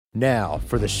Now,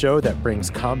 for the show that brings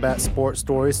combat sports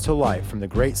stories to life from the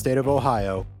great state of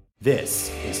Ohio,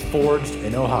 this is Forged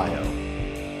in Ohio.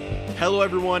 Hello,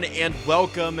 everyone, and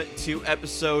welcome to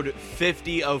episode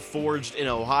 50 of Forged in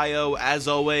Ohio. As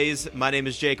always, my name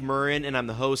is Jake Murrin, and I'm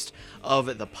the host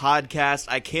of the podcast.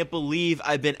 I can't believe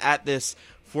I've been at this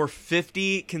for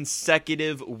 50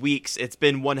 consecutive weeks. It's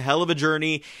been one hell of a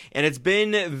journey, and it's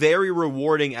been very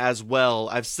rewarding as well.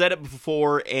 I've said it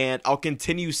before, and I'll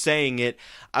continue saying it.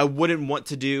 I wouldn't want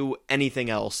to do anything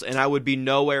else, and I would be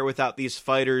nowhere without these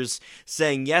fighters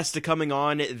saying yes to coming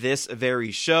on this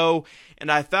very show. And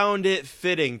I found it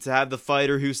fitting to have the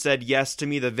fighter who said yes to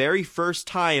me the very first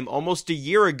time almost a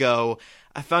year ago.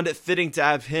 I found it fitting to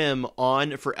have him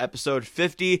on for episode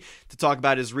 50 to talk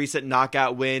about his recent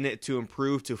knockout win to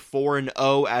improve to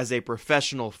 4-0 as a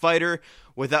professional fighter.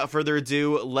 Without further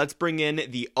ado, let's bring in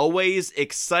the always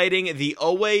exciting, the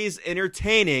always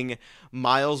entertaining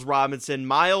Myles Robinson.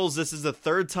 Myles, this is the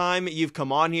third time you've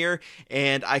come on here,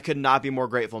 and I could not be more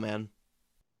grateful, man.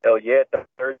 Hell yeah, the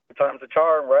third time's a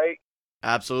charm, right?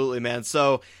 Absolutely, man.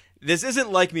 So this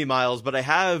isn't like me, Myles, but I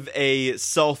have a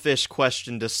selfish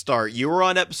question to start. You were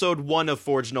on episode 1 of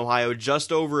Forged in Ohio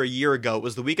just over a year ago. It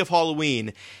was the week of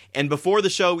Halloween, and before the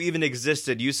show even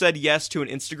existed, you said yes to an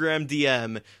Instagram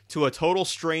DM to a total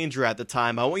stranger at the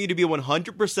time. I want you to be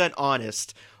 100%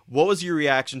 honest. What was your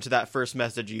reaction to that first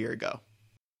message a year ago?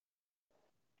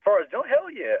 As far as,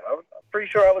 hell yeah. I'm pretty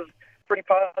sure I was pretty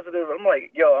positive. I'm like,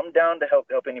 yo, I'm down to help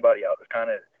anybody out. It's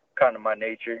kind of my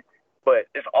nature. But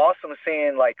it's awesome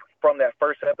seeing, like, from that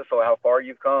first episode, how far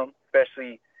you've come,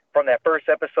 especially from that first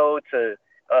episode to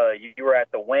you were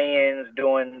at the weigh-ins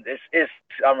doing this.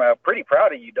 I'm pretty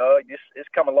proud of you, dog. It's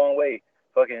come a long way.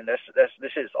 Fucking, this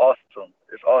shit is awesome.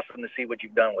 It's awesome to see what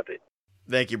you've done with it.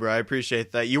 Thank you, bro. I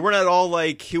appreciate that. You weren't at all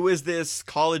like, who is this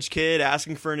college kid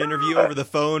asking for an interview over the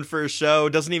phone for a show?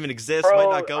 Doesn't even exist, bro,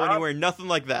 might not go anywhere, nothing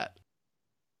like that.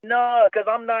 No, because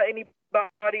I'm not anybody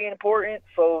important,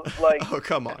 so like, oh,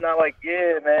 come on. It's not like,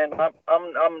 yeah, man,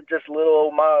 I'm just little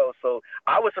old Myles. So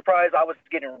I was surprised I was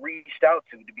getting reached out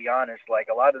to be honest. Like,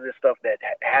 a lot of this stuff that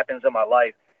happens in my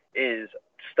life is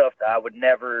stuff that I would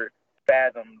never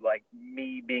fathom, like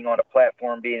me being on a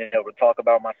platform, being able to talk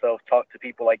about myself, talk to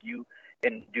people like you,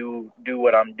 and do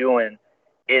what I'm doing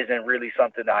isn't really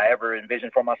something that I ever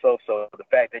envisioned for myself. So the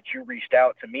fact that you reached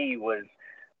out to me was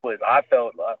I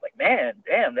felt like, man,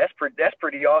 damn, that's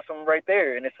pretty awesome right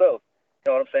there in itself.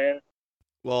 You know what I'm saying?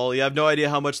 Well, you have no idea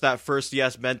how much that first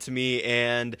yes meant to me,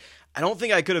 and I don't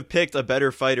think I could have picked a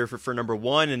better fighter for number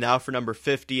 1 and now for number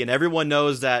 50, and everyone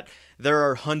knows that there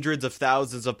are hundreds of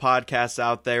thousands of podcasts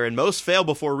out there, and most fail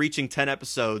before reaching 10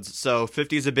 episodes, so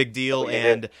 50 is a big deal,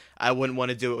 and I wouldn't want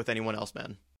to do it with anyone else,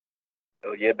 man.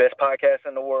 Oh, yeah, best podcast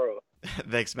in the world.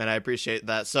 Thanks, man. I appreciate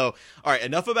that. So, all right,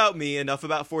 enough about me, enough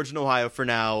about Forged in Ohio for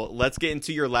now. Let's get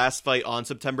into your last fight on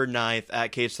September 9th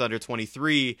at Cage Thunder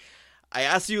 23. I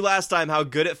asked you last time how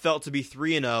good it felt to be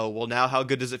 3-0. Well, now how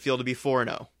good does it feel to be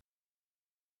 4-0?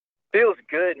 Feels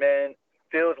good, man.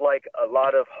 Feels like a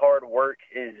lot of hard work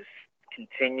is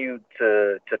continued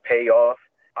to pay off.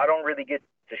 I don't really get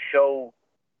to show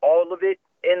all of it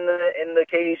in the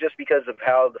cage just because of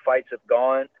how the fights have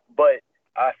gone, but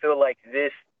I feel like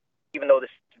this, even though this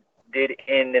did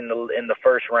end in the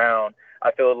first round,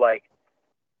 I feel like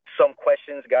some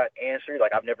questions got answered.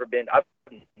 Like, I've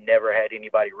never had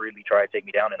anybody really try to take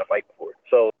me down in a fight before.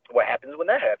 So what happens when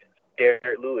that happens?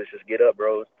 Derek Lewis, just get up,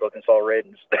 bro. Fucking saw red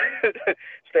and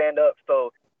stand up.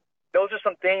 So those are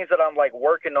some things that I'm like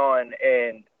working on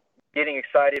and getting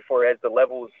excited for as the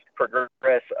levels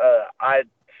progress. I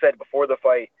said before the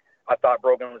fight, I thought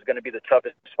Brogan was going to be the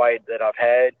toughest fight that I've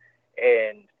had.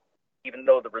 And even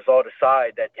though the result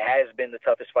aside, that has been the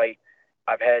toughest fight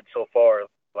I've had so far.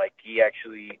 Like, he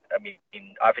actually, I mean,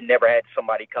 I've never had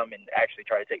somebody come and actually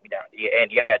try to take me down.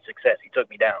 And he had success. He took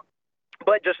me down.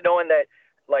 But just knowing that,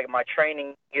 like, my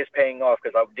training is paying off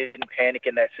because I didn't panic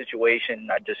in that situation.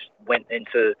 I just went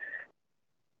into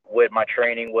what my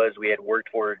training was. We had worked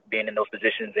for being in those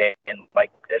positions. And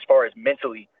like, as far as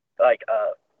mentally, like,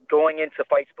 going into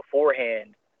fights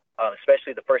beforehand,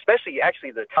 especially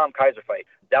the Tom Kaiser fight.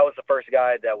 That was the first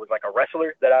guy that was like a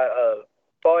wrestler that I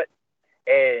fought,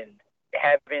 and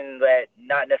having that,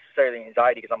 not necessarily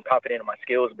anxiety because I'm confident in my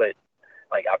skills, but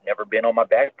like, I've never been on my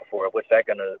back before. What's that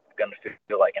gonna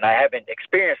feel like? And I haven't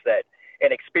experienced that.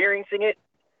 And experiencing it,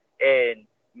 and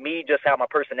me just how my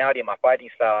personality and my fighting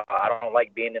style, I don't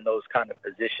like being in those kind of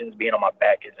positions. Being on my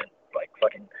back isn't like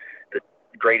fucking the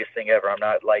greatest thing ever. I'm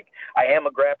not like, I am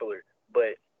a grappler,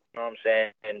 but You know what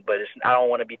I'm saying? But I don't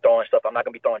want to be throwing stuff. I'm not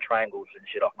going to be throwing triangles and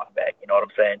shit off my back. You know what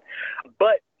I'm saying?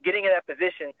 But getting in that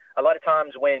position, a lot of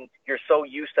times when you're so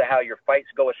used to how your fights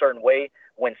go a certain way,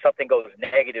 when something goes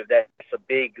negative, that's a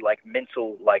big, like,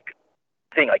 mental, like,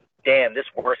 thing. Like, damn, this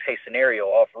worst case scenario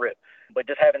off rip. But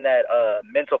just having that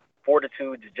mental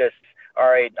fortitude to just, all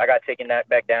right, I got taken that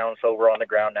back down, so we're on the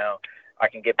ground now. I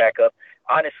can get back up.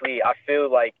 Honestly, I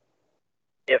feel like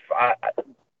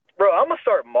bro, I'm gonna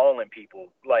start mauling people,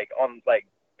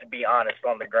 to be honest,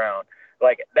 on the ground.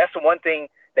 Like, that's the one thing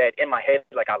that in my head,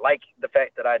 like, I like the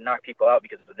fact that I knock people out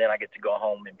because then I get to go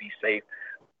home and be safe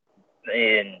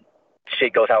and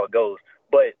shit goes how it goes.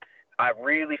 But I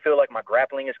really feel like my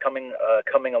grappling is coming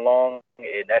along,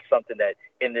 and that's something that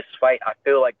in this fight I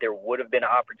feel like there would have been an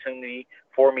opportunity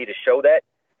for me to show that.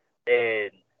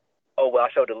 And oh well, I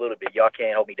showed a little bit. Y'all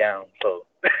can't hold me down, so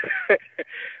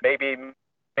maybe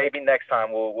next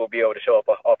time we'll be able to show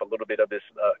off a little bit of this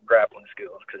grappling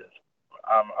skills, because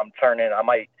I'm turning. I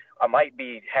might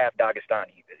be half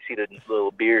Dagestani. You see the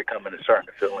little beard coming and starting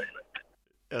to fill in.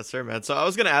 Yes, sir, man. So I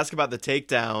was going to ask about the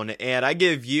takedown, and I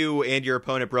give you and your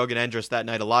opponent, Brogan Endress, that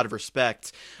night a lot of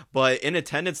respect. But in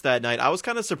attendance that night, I was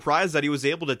kind of surprised that he was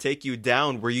able to take you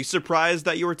down. Were you surprised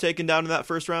that you were taken down in that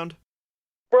first round?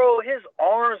 Bro, his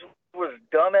arms was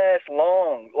dumbass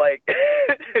long. Like,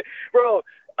 bro,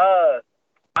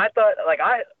 I thought, like,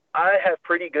 I have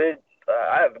pretty good,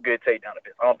 I have a good takedown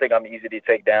defense. I don't think I'm easy to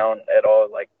take down at all.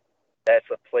 Like, that's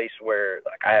a place where,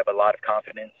 like, I have a lot of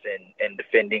confidence in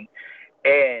defending.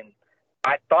 And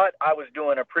I thought I was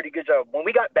doing a pretty good job. When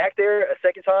we got back there a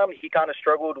second time, he kind of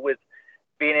struggled with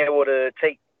being able to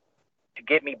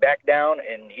get me back down,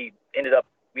 and we ended up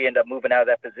moving out of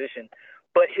that position.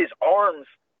 But his arms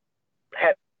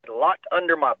had locked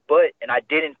under my butt, and I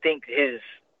didn't think his,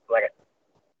 like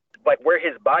where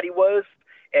his body was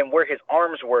and where his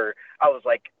arms were. I was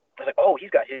like, oh,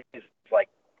 he's got his like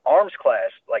arms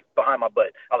clasped like behind my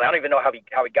butt. I don't even know how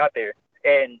he got there.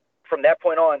 And from that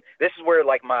point on, this is where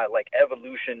like my like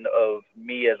evolution of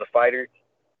me as a fighter,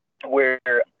 where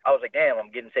I was like, damn,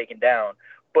 I'm getting taken down.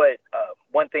 But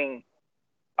one thing,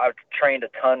 I've trained a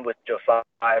ton with Josiah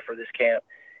for this camp,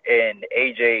 and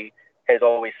AJ has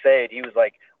always said, he was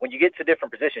like, when you get to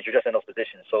different positions, you're just in those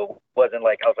positions. So it wasn't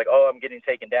like I was like, oh, I'm getting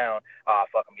taken down. Ah,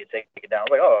 fuck, I'm getting taken down. I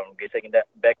was like, oh, I'm getting taken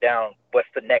back down. What's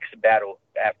the next battle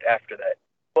after that?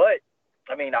 But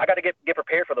I mean, I got to get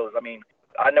prepared for those. I mean,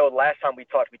 I know last time we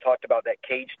talked about that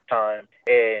cage time,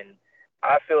 and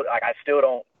I feel like I still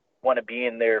don't want to be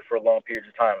in there for long periods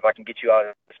of time if I can get you out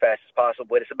as fast as possible.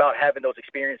 But it's about having those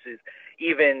experiences,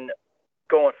 even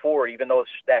going forward, even though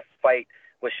that fight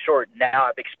was short. Now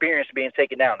I've experienced being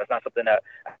taken down. That's not something that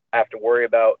I have to worry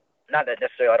about. Not that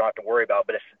necessarily I don't have to worry about,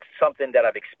 but it's something that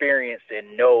I've experienced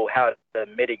and know how to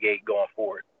mitigate going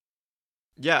forward.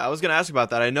 Yeah, I was going to ask about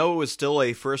that. I know it was still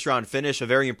a first-round finish, a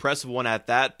very impressive one at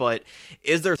that, but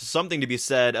is there something to be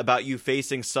said about you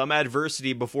facing some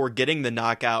adversity before getting the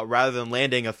knockout rather than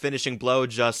landing a finishing blow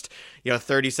just,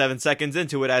 37 seconds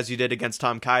into it as you did against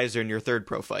Tom Kaiser in your third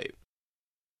pro fight?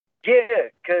 Yeah,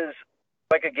 because,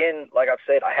 again, like I've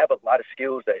said, I have a lot of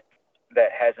skills that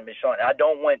hasn't been shown. I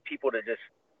don't want people to just,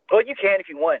 well, you can if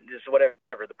you want, just whatever.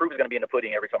 The proof is going to be in the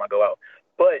pudding every time I go out.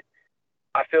 But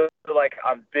I feel like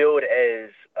I'm billed as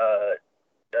a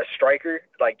striker,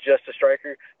 like just a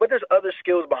striker, but there's other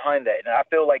skills behind that. And I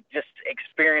feel like just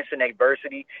experiencing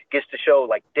adversity gets to show,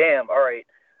 like, damn, all right,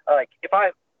 like if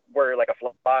I were like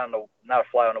not a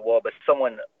fly on the wall, but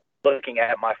someone looking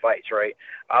at my fights, right,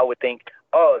 I would think,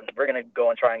 oh, we're going to go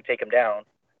and try and take him down.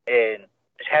 And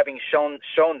having shown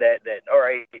that, all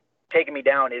right, taking me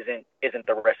down isn't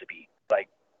the recipe. Like,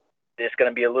 it's going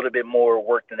to be a little bit more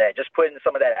work than that. Just putting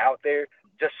some of that out there,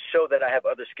 just show that I have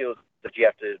other skills that you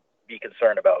have to be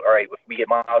concerned about. All right, if we get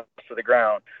Myles to the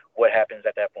ground, what happens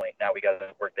at that point? Now we got to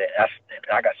work that.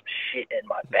 I got some shit in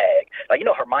my bag. Like,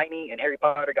 Hermione and Harry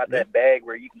Potter got that bag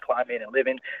where you can climb in and live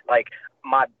in. Like,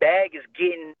 my bag is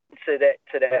getting to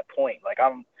that point. Like,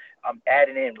 I'm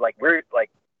adding in. Like, we're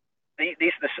like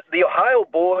the Ohio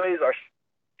boys are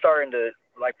starting to,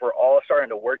 like, we're all starting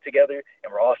to work together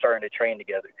and we're all starting to train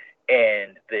together.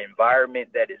 And the environment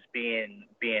that is being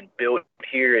built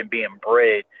here and being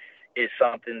bred is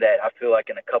something that I feel like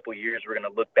in a couple of years we're going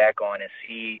to look back on and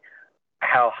see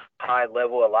how high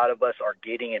level a lot of us are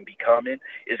getting and becoming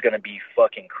is going to be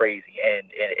fucking crazy.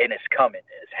 And it's coming.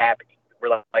 It's happening.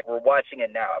 We're watching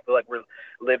it now. I feel like we're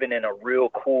living in a real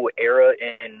cool era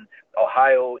in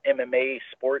Ohio MMA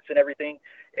sports and everything.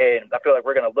 And I feel like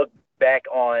we're going to look back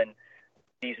on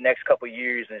these next couple of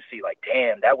years and see, like,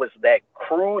 damn, that was that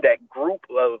crew, that group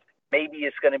of, maybe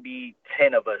it's going to be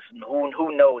 10 of us.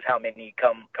 Who knows how many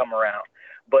come around.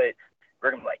 but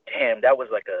we're gonna be like, damn, that was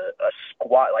like a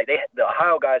squad. Like the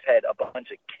Ohio guys had a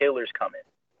bunch of killers coming,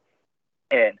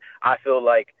 and I feel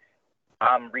like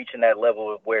I'm reaching that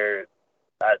level of where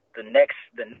the next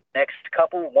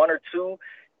couple, one or two,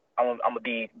 I'm gonna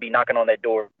be knocking on that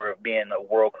door of being a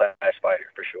world class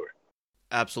fighter for sure.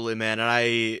 Absolutely, man. And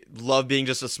I love being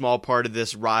just a small part of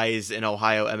this rise in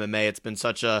Ohio MMA. It's been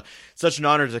such an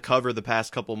honor to cover the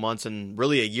past couple months and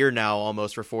really a year now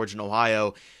almost for Forge in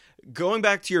Ohio. Going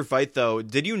back to your fight, though,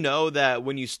 did you know that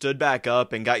when you stood back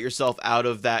up and got yourself out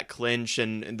of that clinch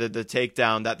and the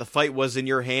takedown, that the fight was in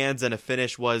your hands and a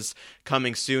finish was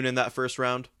coming soon in that first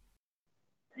round?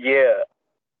 Yeah.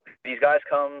 These guys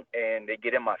come and they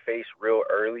get in my face real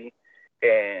early,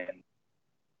 and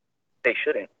they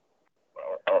shouldn't.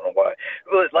 I don't know why.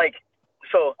 It was like,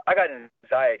 so I got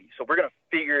anxiety. So we're gonna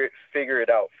figure it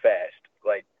out fast.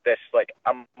 Like that's like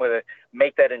I'm gonna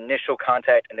make that initial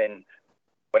contact, and then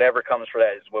whatever comes for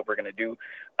that is what we're gonna do.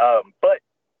 But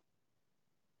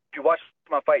if you watch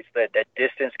my fights, that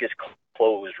distance gets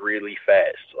closed really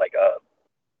fast. Like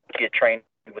get trained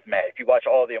with Matt. If you watch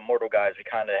all the Immortal guys, we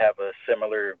kind of have a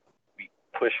similar. We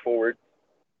push forward.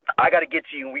 I got to get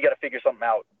to you, and we got to figure something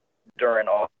out during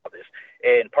all of this.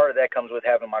 And part of that comes with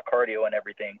having my cardio and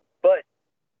everything. But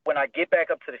when I get back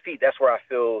up to the feet, that's where I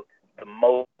feel the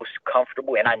most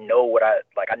comfortable, and I know what I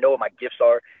know what my gifts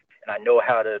are, and I know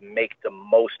how to make the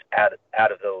most out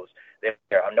of those.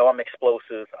 I know I'm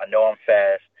explosive. I know I'm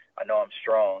fast. I know I'm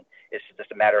strong. It's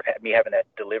just a matter of me having that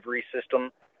delivery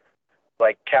system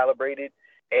like calibrated,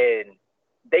 and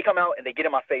they come out and they get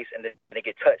in my face and then they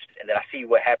get touched, and then I see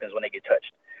what happens when they get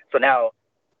touched. So now,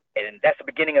 and that's the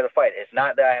beginning of the fight. It's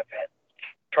not that I have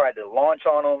tried to launch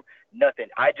on them, nothing.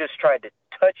 I just tried to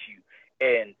touch you,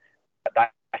 and I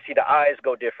see the eyes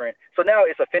go different. So now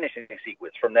it's a finishing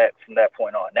sequence from that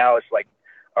point on. Now it's like,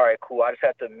 all right, cool. I just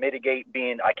have to mitigate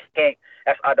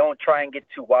I don't try and get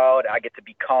too wild. I get to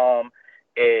be calm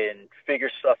and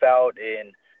figure stuff out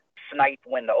and snipe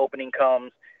when the opening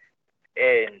comes.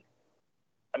 And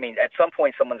I mean, at some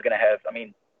point someone's going to have,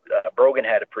 Brogan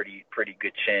had a pretty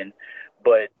good chin,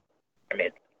 but I mean,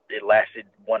 it lasted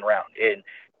one round. And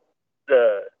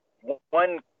the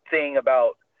one thing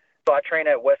about, so I train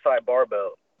at Westside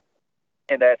Barbell,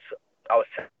 and I was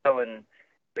telling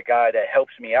the guy that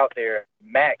helps me out there,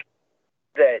 Mac,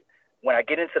 that when I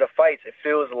get into the fights, it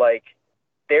feels like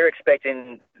they're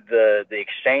expecting the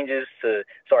exchanges to,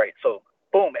 so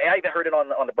boom, and I even heard it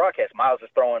on the broadcast. Myles is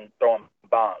throwing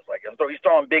bombs, like he's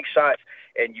throwing big shots,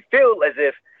 and you feel as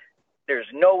if there's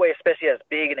no way, especially as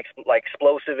big and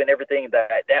explosive and everything,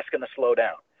 that's going to slow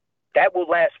down. That will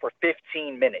last for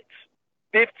 15 minutes.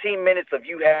 15 minutes of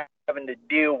you having to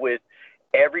deal with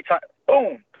every time,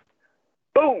 boom,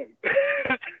 boom,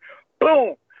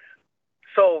 boom.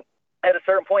 So at a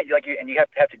certain point, you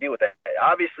have to deal with that.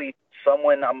 Obviously,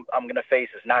 someone I'm going to face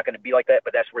is not going to be like that,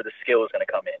 but that's where the skill is going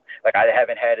to come in. Like, I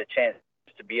haven't had a chance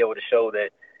to be able to show that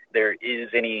there is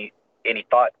any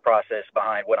thought process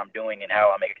behind what I'm doing and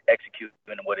how I'm executing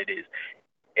and what it is.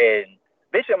 And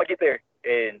eventually I'm going to get there,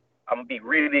 and I'm going to be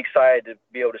really excited to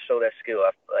be able to show that skill.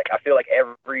 I feel like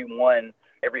every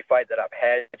fight that I've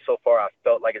had so far, I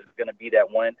felt like it's going to be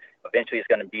that one. Eventually it's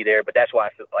going to be there, but that's why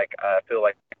I feel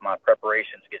like my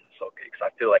preparation is getting so good, because I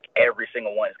feel like every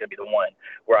single one is going to be the one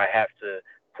where I have to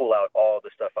pull out all the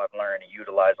stuff I've learned and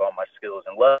utilize all my skills.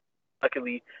 And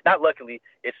not luckily,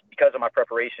 it's because of my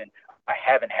preparation. I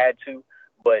haven't had to,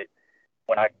 but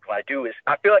when I do,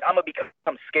 I feel like I'm going to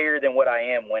become scarier than what I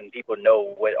am when people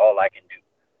know what all I can do.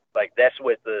 Like, that's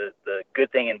what the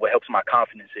good thing and what helps my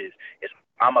confidence is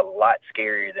I'm a lot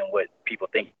scarier than what people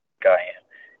think I am.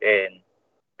 And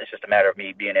it's just a matter of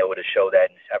me being able to show that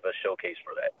and have a showcase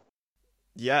for that.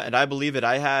 Yeah, and I believe it.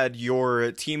 I had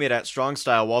your teammate at Strong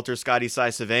Style, Walter Scotty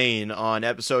Sivane, on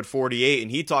episode 48,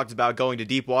 and he talked about going to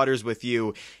deep waters with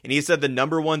you, and he said the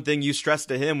number one thing you stressed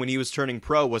to him when he was turning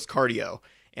pro was cardio,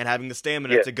 and having the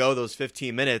stamina to go those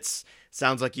 15 minutes.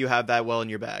 Sounds like you have that well in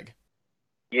your bag.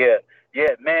 Yeah,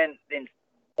 man. And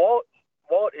Walt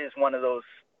is one of those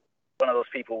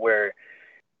people where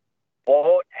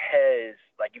Walt has,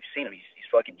 like, you've seen him,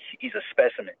 he's a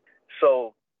specimen.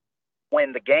 So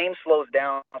when the game slows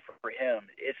down for him,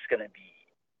 it's going to be,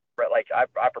 like, I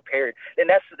prepared. And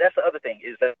that's the other thing,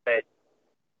 is that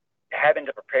having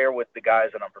to prepare with the guys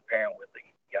that I'm preparing with.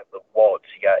 You got the Waltz,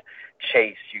 you got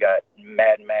Chase, you got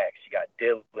Mad Max, you got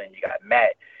Dylan, you got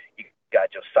Matt, you got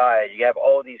Josiah. You have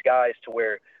all these guys to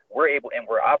where we're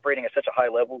operating at such a high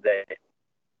level that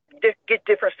get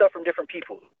different stuff from different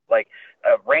people. Like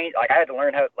range, like I had to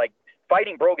learn how, like,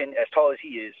 fighting Brogan as tall as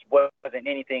he is wasn't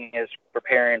anything as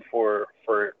preparing for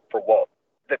Walt.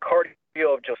 The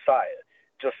cardio of Josiah,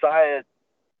 Josiah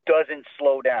doesn't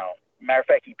slow down. Matter of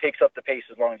fact, he picks up the pace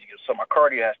as long as he goes. So my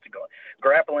cardio has to go.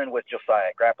 Grappling with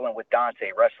Josiah, grappling with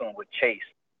Dante, wrestling with Chase.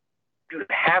 You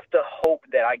have to hope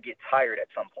that I get tired at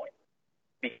some point,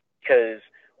 because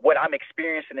what I'm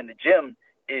experiencing in the gym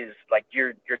is like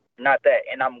you're not that,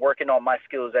 and I'm working on my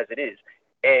skills as it is,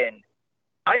 and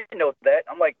I know that.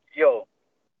 I'm like, yo,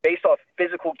 based off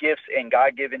physical gifts and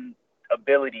God-given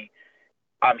ability,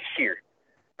 I'm here.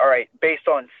 All right, based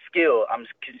on skill, I'm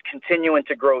continuing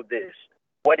to grow this.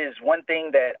 What is one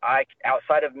thing that I,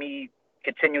 outside of me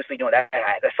continuously doing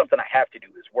that's something I have to do,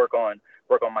 is work on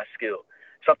my skill.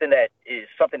 Something that is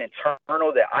something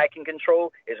internal that I can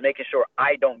control is making sure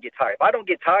I don't get tired. If I don't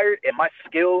get tired and my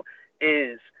skill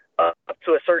is up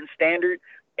to a certain standard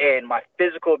and my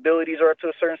physical abilities are up to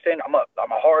a certain standard, I'm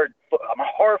a hard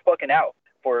fucking out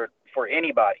for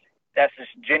anybody. That's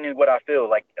just genuinely what I feel.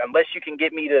 Like, unless you can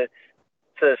get me to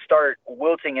start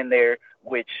wilting in there,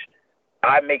 which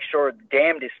I make sure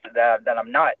damnedest that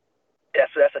I'm not.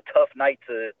 That's a tough night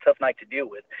to deal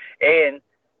with. And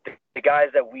the guys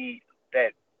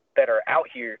that are out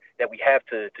here that we have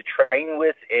to train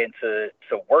with and to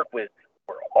work with,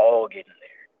 we're all getting there.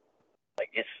 Like,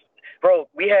 it's, bro,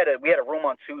 we had a room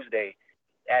on Tuesday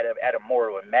at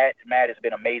Immortal, and Matt has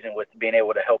been amazing with being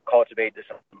able to help cultivate this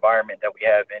environment that we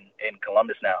have in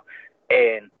Columbus now.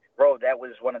 And bro, that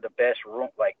was one of the best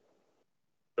rooms, like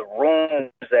the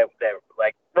rooms that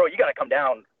like, bro, you gotta come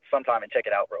down sometime and check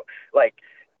it out, bro. Like,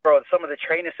 bro, some of the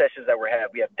training sessions that we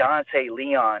have Dante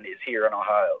Leon is here in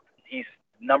Ohio. He's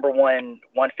number one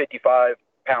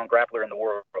 155-pound grappler in the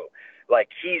world, bro. Like,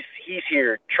 he's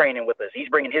here training with us. He's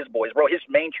bringing his boys, bro. His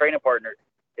main training partner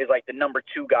is like the number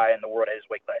 2 guy in the world at his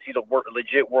weight class. He's a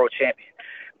legit world champion.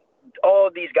 All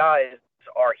of these guys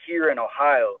are here in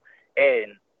Ohio,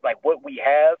 and like what we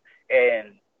have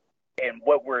and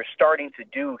what we're starting to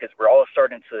do, because we're all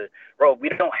starting to, bro, we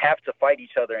don't have to fight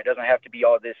each other. It doesn't have to be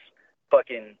all this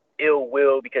fucking ill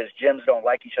will because gyms don't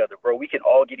like each other, bro. We can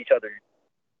all get each other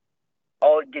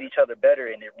better,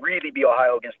 and it really be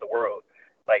Ohio against the world.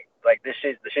 Like this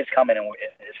shit's coming, and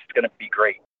it's gonna be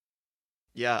great.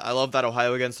 Yeah, I love that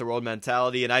Ohio against the world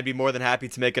mentality, and I'd be more than happy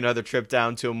to make another trip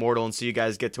down to Immortal and see you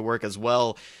guys get to work as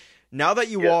well. Now that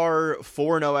you are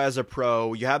 4-0 as a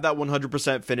pro, you have that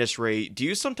 100% finish rate. Do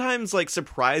you sometimes like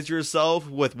surprise yourself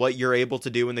with what you're able to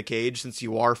do in the cage, since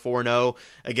you are 4-0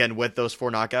 again with those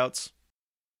 4 knockouts?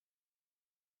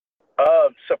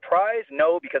 Surprise,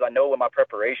 no, because I know what my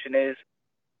preparation is.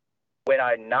 When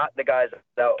I knock the guys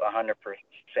out 100%,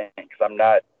 because I'm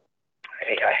not.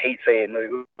 I hate saying, like,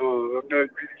 oh, I'm not really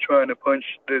trying to punch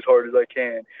as hard as I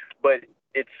can, but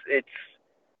it's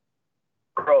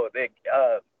bro.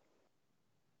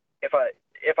 If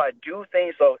I do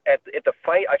things, so at the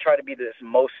fight, I try to be the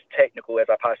most technical as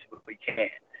I possibly can,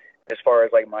 as far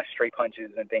as like my straight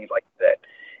punches and things like that.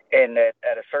 And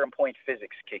at a certain point,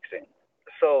 physics kicks in.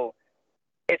 So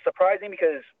it's surprising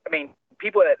because, I mean,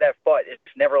 people that fought, it's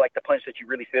never like the punch that you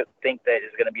really think that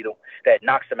is going to be that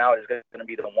knocks them out is going to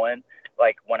be the one.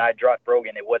 Like when I dropped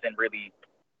Brogan, it wasn't really,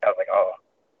 I was like, oh,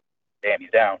 damn, he's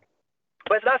down.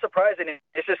 But it's not surprising.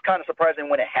 It's just kind of surprising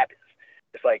when it happens.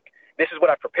 It's like, this is what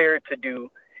I prepared to do,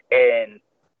 and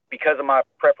because of my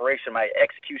preparation, my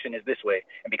execution is this way,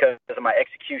 and because of my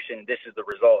execution, this is the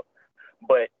result.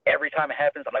 But every time it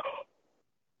happens, I'm like, oh.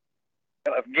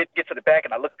 I get to the back,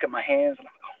 and I look at my hands, and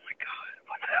I'm like, oh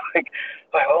my god,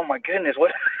 like oh my goodness,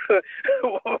 what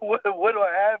what do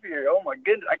I have here? Oh my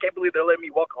goodness, I can't believe they're letting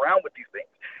me walk around with these things.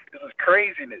 This is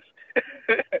craziness.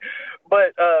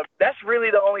 But that's really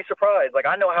the only surprise. Like,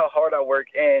 I know how hard I work,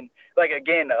 and like,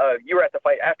 again, you were at the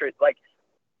fight after it. Like,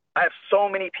 I have so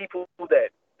many people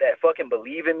that fucking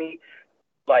believe in me.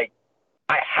 Like,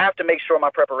 I have to make sure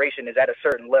my preparation is at a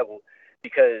certain level,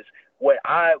 because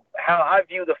how I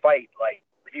view the fight, like,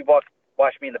 if you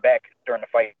watch me in the back during the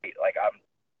fight, like, I'm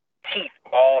teeth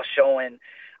all showing,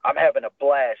 I'm having a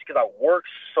blast because I work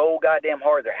so goddamn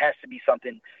hard. There has to be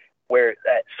something where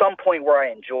at some point where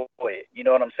I enjoy it, you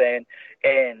know what I'm saying?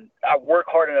 And I work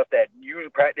hard enough that usually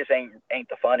practice ain't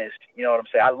the funnest, you know what I'm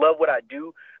saying? I love what I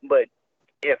do, but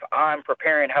if I'm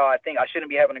preparing how I think, I shouldn't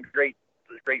be having a great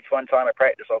fun time at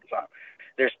practice all the time.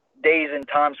 There's days and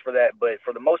times for that, but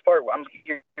for the most part, I'm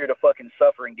here to fucking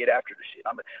suffer and get after the shit.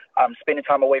 I'm spending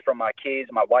time away from my kids,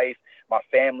 my wife, my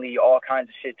family, all kinds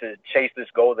of shit to chase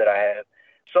this goal that I have.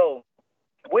 So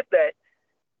with that,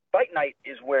 fight night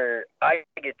is where I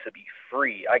get to be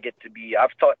free.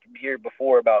 I've talked here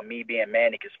before about me being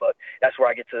manic as fuck. That's where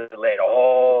I get to let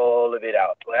all of it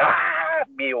out. Like,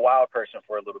 be a wild person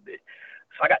for a little bit.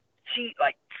 So I got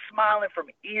like smiling from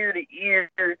ear to ear,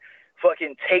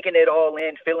 fucking taking it all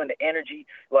in, feeling the energy.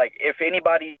 Like, if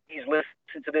anybody's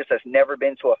listening to this that's never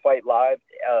been to a fight live,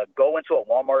 go into a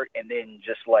Walmart and then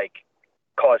just like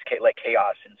cause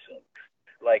chaos ensue.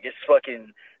 Like, it's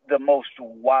fucking the most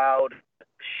wild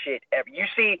shit ever. You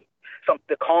see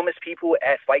the calmest people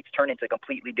at fights turn into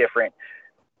completely different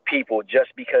people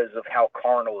just because of how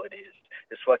carnal it is.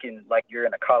 It's fucking like you're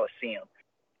in a coliseum.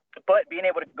 But being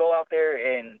able to go out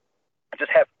there and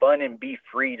just have fun and be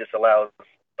free just allows,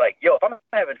 like, yo, if I'm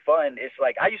having fun, it's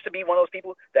like, I used to be one of those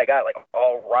people that got like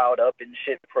all riled up and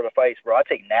shit for the fights, bro. I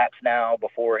take naps now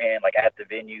beforehand, like at the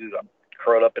venue. I'm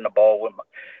curled up in the ball with my,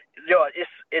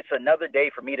 it's another day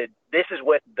for me to, this is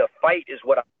what, the fight is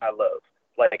what I love.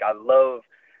 Like, I love,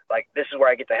 like, this is where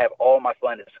I get to have all my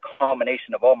fun. It's a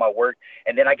combination of all my work.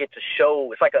 And then I get to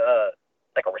show, it's like a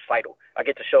recital. I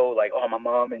get to show, like, my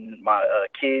mom and my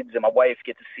kids and my wife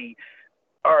get to see,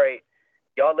 all right,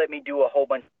 y'all let me do a whole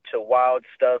bunch of wild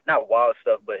stuff. Not wild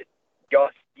stuff, but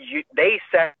they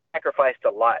sacrificed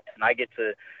a lot. And I get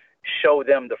to show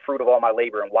them the fruit of all my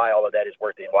labor and why all of that is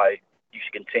worth it, and why you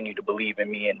should continue to believe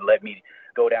in me and let me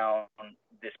go down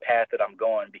this path that I'm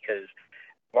going. Because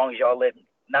as long as y'all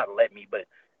not let me, but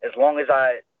as long as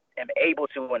I am able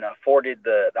to and afforded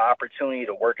the opportunity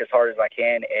to work as hard as I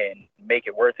can and make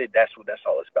it worth it, that's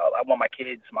all it's about. I want my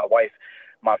kids, my wife,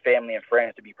 my family and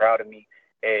friends to be proud of me.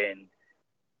 And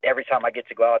every time I get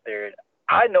to go out there,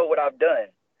 I know what I've done.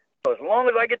 So as long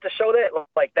as I get to show that,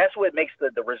 like, that's what makes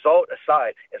the result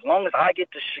aside. As long as I get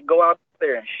to go out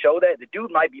there and show that, the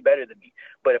dude might be better than me.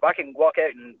 But if I can walk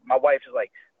out and my wife is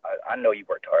like, I know you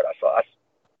worked hard.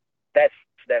 That's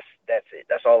it.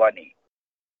 That's all I need.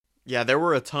 Yeah, there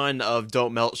were a ton of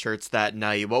Don't Melt shirts that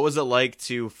night. What was it like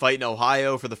to fight in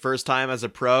Ohio for the first time as a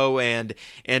pro and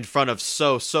in front of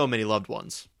so many loved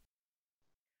ones?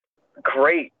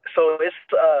 Great. So it's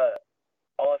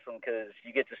awesome because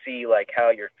you get to see, like, how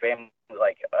your family,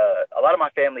 like, a lot of my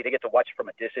family, they get to watch it from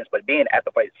a distance, but being at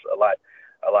the fight is a lot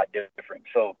different.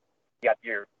 So you got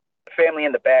your family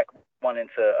in the back wanting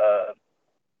to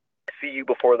see you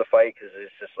before the fight because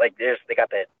it's just like they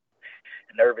got that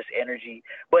nervous energy.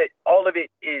 But all of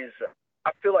it is,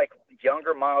 I feel like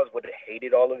younger Myles would have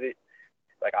hated all of it.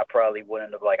 Like, I probably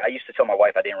wouldn't have, like, I used to tell my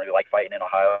wife I didn't really like fighting in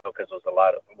Ohio because it was a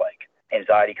lot of, like,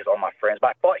 anxiety because all my friends, but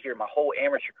I fought here. My whole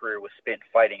amateur career was spent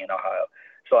fighting in Ohio.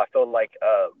 So I felt like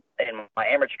in my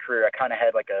amateur career, I kind of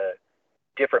had like a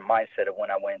different mindset of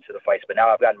when I went into the fights. But now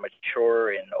I've gotten mature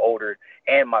and older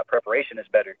and my preparation is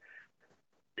better.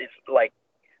 It's like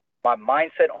my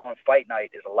mindset on fight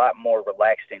night is a lot more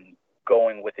relaxed and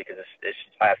going with it because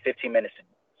I have 15 minutes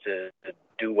to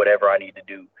do whatever I need to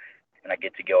do and I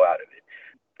get to go out of it.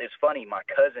 It's funny, me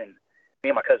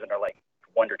and my cousin are like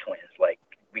wonder twins. Like,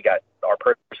 we got, our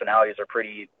personalities are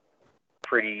pretty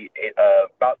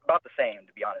about the same,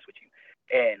 to be honest with you.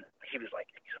 And he was like,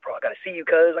 bro, I gotta see you,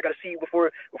 cuz I gotta see you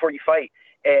before you fight.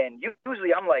 And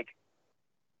usually I'm like,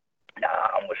 nah,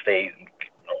 I'm gonna stay,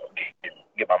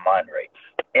 get my mind right.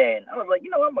 And I was like,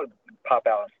 I'm gonna pop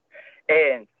out.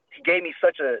 And he gave me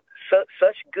such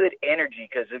good energy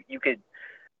because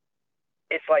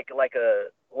it's like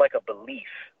a belief.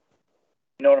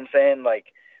 You know what I'm saying?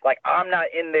 Like I'm not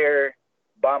in there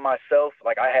by myself.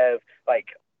 Like, I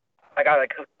got a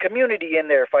community in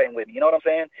there fighting with me. You know what I'm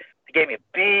saying? He gave me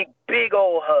a big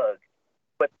old hug.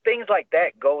 But things like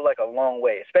that go like a long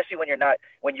way, especially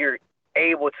when you're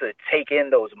able to take in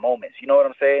those moments. You know what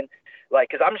I'm saying? Like,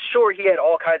 because I'm sure he had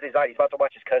all kinds of anxiety. He's about to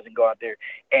watch his cousin go out there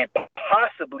and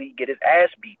possibly get his ass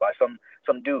beat by some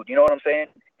dude. You know what I'm saying?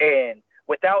 And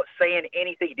without saying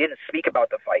anything, he didn't speak about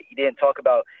the fight. He didn't talk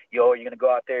about, you're going to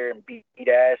go out there and beat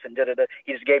ass and da-da-da.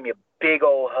 He just gave me a big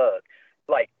old hug.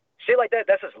 Like, shit like that,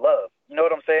 that's just love. You know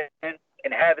what I'm saying?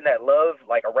 And having that love,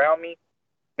 like, around me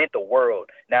meant the world.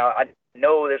 Now, I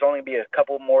know there's only be a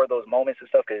couple more of those moments and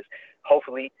stuff because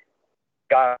hopefully,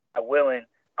 God willing,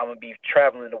 I'm going to be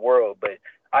traveling the world. But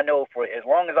I know for as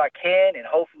long as I can, and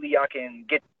hopefully I can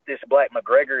get this Black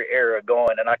McGregor era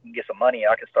going and I can get some money,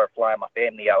 I can start flying my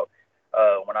family out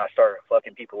when I start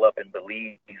fucking people up in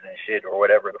Belize and shit or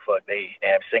whatever the fuck they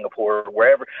have, Singapore,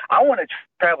 wherever. I want to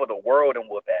travel the world and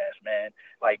whoop ass, man.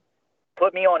 Like,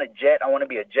 put me on a jet. I want to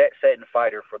be a jet-setting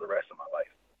fighter for the rest of my life.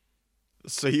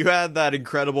 So you had that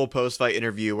incredible post-fight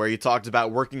interview where you talked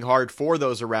about working hard for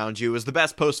those around you. It was the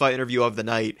best post-fight interview of the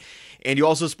night. And you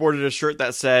also sported a shirt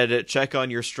that said, check on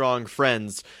your strong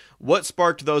friends. What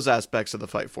sparked those aspects of the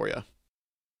fight for you?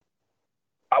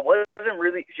 I wasn't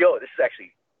really... this is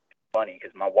actually funny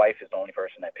because my wife is the only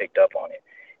person that picked up on it.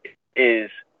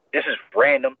 This is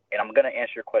random, and I'm going to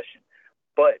answer your question.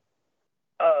 But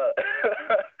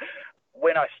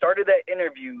when I started that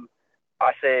interview,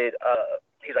 I said,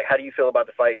 he's like, how do you feel about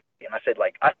the fight? And I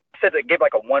gave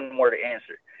like a one-word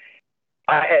answer.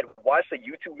 I had watched a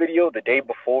YouTube video the day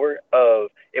before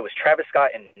it was Travis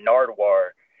Scott and Nardwar,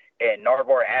 and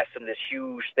Nardwar asked him this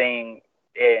huge thing,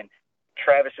 and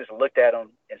Travis just looked at him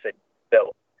and said,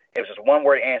 belt. It was just one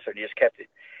word answer, and he just kept it.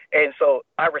 And so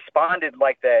I responded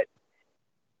like that,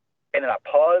 and then I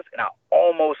paused, and I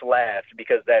almost laughed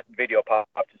because that video popped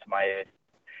into my head.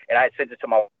 And I had sent it to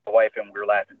my wife, and we were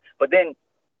laughing. But then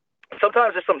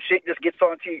sometimes there's some shit just gets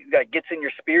onto you, that gets in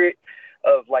your spirit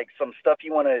of, like, some stuff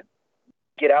you want to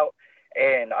get out.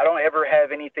 And I don't ever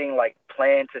have anything, like,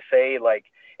 planned to say. Like,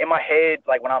 in my head,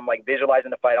 like, when I'm, like,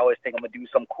 visualizing the fight, I always think I'm going to do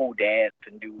some cool dance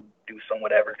and do some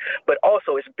whatever. But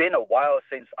also, it's been a while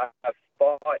since I've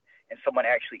fought and someone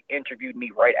actually interviewed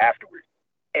me right afterwards.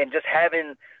 And just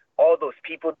having all those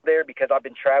people there, because I've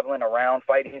been traveling around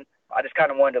fighting, I just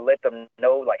kind of wanted to let them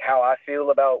know, like, how I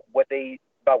feel about what they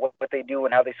do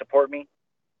and how they support me.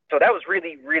 So that was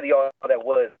really, really all that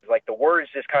was. Like, the words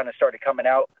just kind of started coming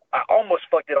out. I almost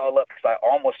fucked it all up because I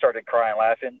almost started crying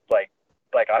laughing.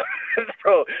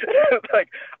 Bro, like,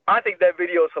 I think that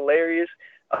video is hilarious.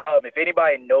 If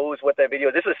anybody knows what that video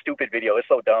is, this is a stupid video. It's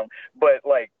so dumb. But,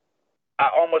 like, I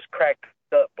almost cracked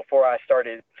up before I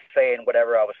started saying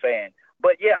whatever I was saying.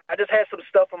 But, yeah, I just had some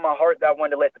stuff in my heart that I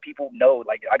wanted to let the people know.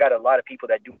 Like, I got a lot of people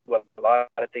that do a lot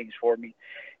of things for me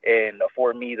and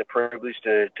afford me the privilege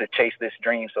to chase this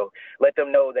dream. So let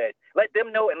them know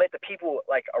and let the people,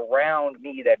 like, around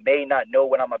me that may not know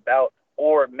what I'm about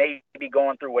or may be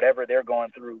going through whatever they're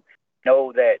going through,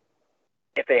 know that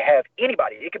if they have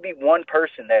anybody, it could be one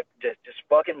person that just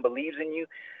fucking believes in you,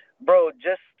 bro,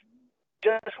 just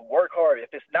work hard.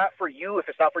 If it's not for you, if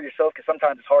it's not for yourself, because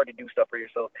sometimes it's hard to do stuff for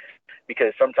yourself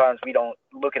because sometimes we don't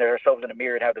look at ourselves in the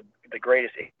mirror and have the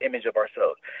greatest image of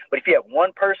ourselves. But if you have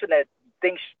one person that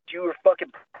thinks you're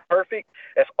fucking perfect,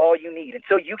 that's all you need.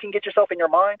 Until you can get yourself in your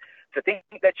mind to think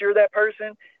that you're that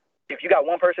person, if you got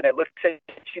one person that looks at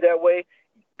you that way,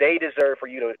 they deserve for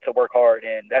you to work hard.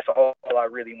 And that's all I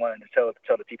really wanted to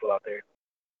tell the people out there.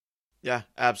 Yeah,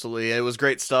 absolutely. It was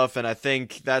great stuff, and I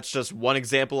think that's just one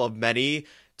example of many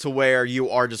to where you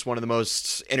are just one of the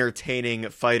most entertaining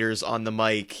fighters on the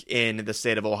mic in the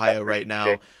state of Ohio right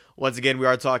now. Once again, we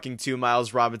are talking to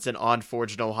Myles Robinson on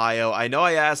Forged in Ohio. I know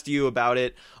I asked you about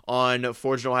it on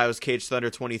Forged in Ohio's Cage Thunder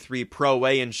 23 Pro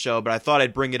Weigh-In show, but I thought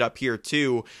I'd bring it up here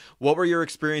too. What were your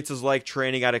experiences like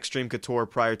training at Extreme Couture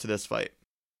prior to this fight?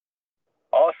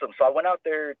 Awesome. So I went out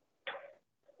there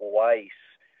twice.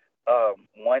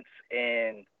 Once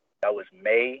in, that was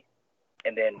May,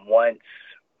 and then once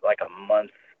like a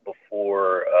month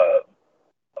before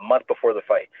the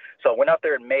fight. So I went out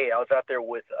there in May. I was out there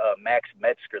with Max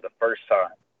Metzger the first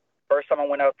time. First time I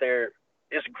went out there,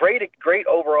 it's great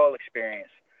overall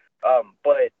experience.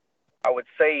 But I would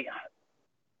say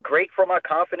great for my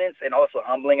confidence and also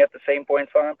humbling at the same point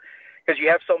in time, because you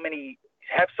have so many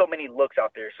looks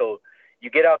out there. So you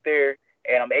get out there,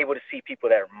 and I'm able to see people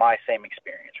that are my same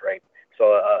experience, right?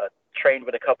 So trained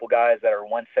with a couple guys that are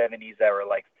 170s that are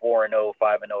like 4-0,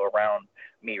 5-0 around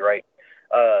me, right?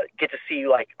 Get to see,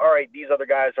 like, all right, these other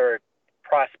guys are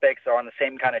prospects, are on the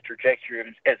same kind of trajectory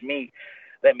as me.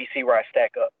 Let me see where I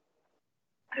stack up.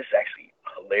 This is actually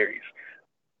hilarious.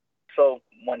 So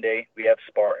one day we have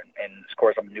sparring, and of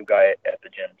course I'm a new guy at the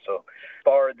gym. So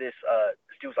spar this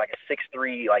dude's like a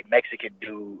 6'3", like Mexican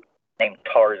dude named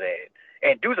Tarzan.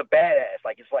 And dude's a badass.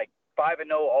 Like, it's like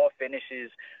 5-0, all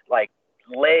finishes. Like,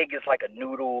 leg is like a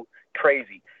noodle,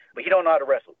 crazy. But he don't know how to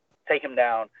wrestle. Take him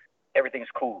down.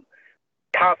 Everything's cool.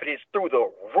 Confidence through the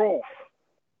roof.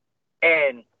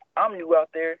 And I'm new out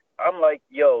there. I'm like,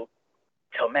 yo,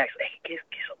 tell Max, hey, get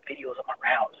some videos of my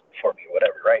rounds for me or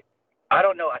whatever, right? I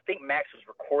don't know. I think Max was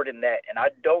recording that, and I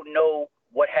don't know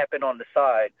what happened on the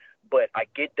side, but I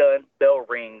get done, bell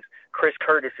rings. Chris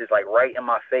Curtis is like right in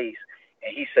my face,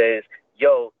 and he says,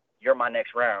 yo, you're my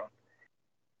next round.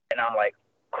 And I'm like,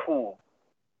 cool,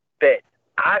 bet.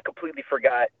 I completely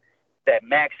forgot that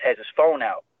Max has his phone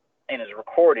out and is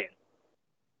recording.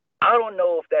 I don't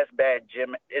know if that's bad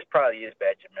gym. It probably is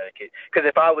bad gym etiquette. Because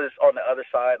if I was on the other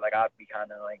side, like, I'd be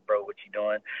kind of like, bro, what you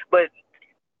doing? But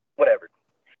whatever.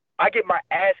 I get my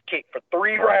ass kicked for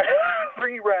 3 rounds.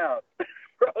 3 rounds.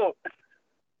 Bro,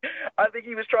 I think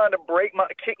he was trying to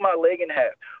kick my leg in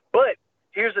half. But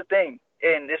here's the thing,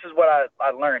 and this is what I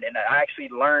learned, and I actually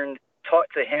taught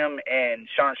to him and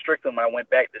Sean Strickland when I went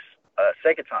back this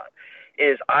second time,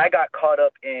 is I got caught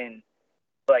up in,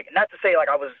 like, not to say like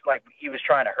I was like he was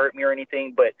trying to hurt me or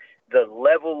anything, but the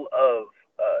level of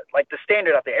like the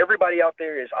standard out there. Everybody out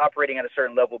there is operating at a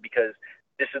certain level because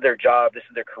this is their job, this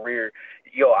is their career.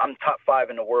 Yo, I'm top 5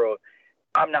 in the world.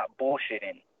 I'm not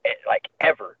bullshitting. like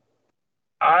ever.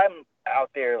 I'm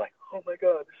out there like, oh my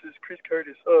God, this is Chris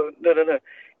Curtis. Oh, no, no, no.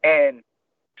 And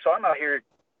so I'm out here,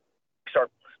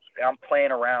 I'm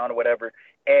playing around or whatever,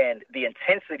 and the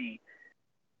intensity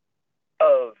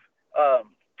of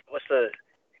what's the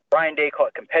Brian Day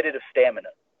called competitive stamina.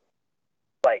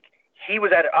 Like he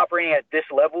was operating at this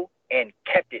level and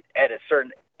kept it at a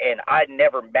certain, and I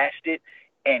never matched it,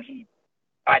 and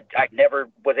I never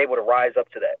was able to rise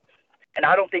up to that. And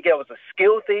I don't think it was a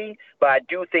skill thing, but I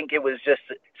do think it was just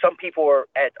some people are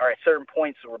at certain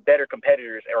points were better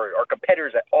competitors or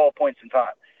competitors at all points in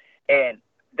time, and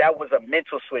that was a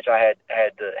mental switch I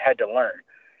had to learn.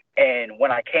 And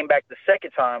when I came back the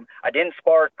second time, I didn't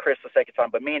spar Chris the second time,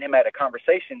 but me and him had a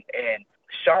conversation. And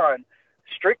Sean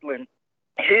Strickland,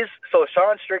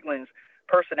 Sean Strickland's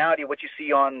personality, what you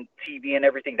see on TV and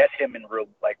everything, that's him in real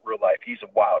life. He's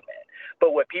a wild man.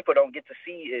 But what people don't get to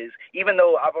see is, even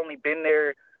though I've only been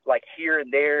there like here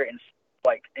and there and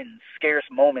like in scarce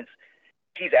moments,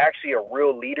 he's actually a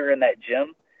real leader in that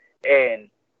gym. And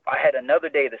I had another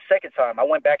day, the second time, I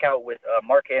went back out with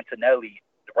Mark Antonelli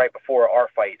right before our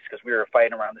fights because we were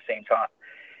fighting around the same time.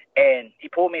 And he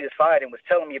pulled me to the side and was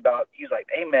telling me about, he's like,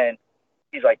 hey, man,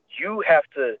 he's like, you have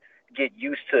to get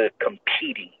used to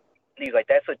competing. And he's like,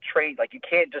 that's a trait. Like, you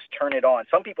can't just turn it on.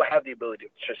 Some people have the ability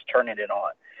of just turning it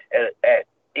on at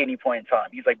any point in time.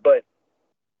 He's like, but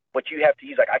what you have to,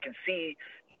 he's like, I can see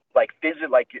like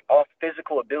off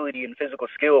physical ability and physical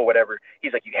skill or whatever.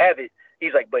 He's like, you have it.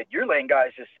 He's like, but you're letting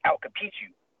guys just out-compete you,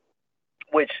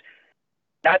 which,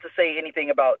 not to say anything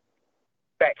about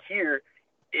back here,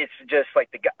 it's just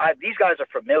like these guys are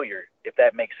familiar, if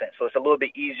that makes sense. So it's a little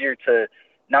bit easier to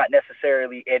not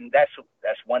necessarily, and that's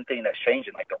one thing that's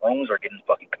changing. Like the rooms are getting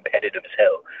fucking competitive as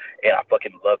hell, and I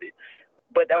fucking love it.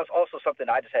 But that was also something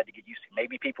I just had to get used to.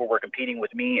 Maybe people were competing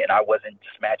with me, and I wasn't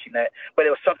just matching that, but it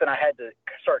was something I had to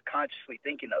start consciously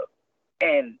thinking of,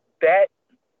 and that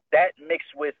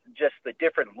mixed with just the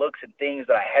different looks and things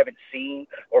that I haven't seen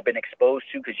or been exposed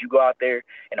to, because you go out there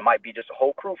and it might be just a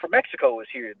whole crew from Mexico is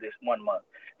here this 1 month.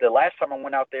 The last time I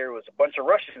went out there was a bunch of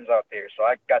Russians out there, so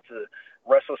I got to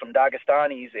wrestle some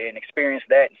Dagestanis and experience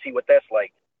that and see what that's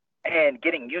like. And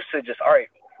getting used to just, all right,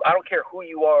 I don't care who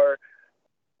you are,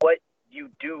 what you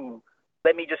do,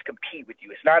 let me just compete with you.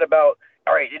 It's not about,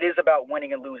 all right, it is about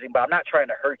winning and losing, but I'm not trying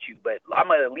to hurt you, but I'm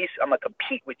going to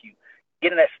compete with you.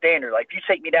 Getting that standard. Like, if you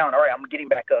take me down, all right, I'm getting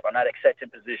back up. I'm not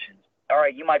accepting positions. All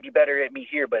right, you might be better at me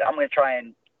here, but I'm going to try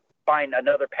and find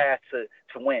another path to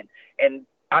win. And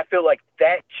I feel like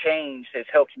that change has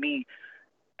helped me.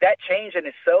 That change in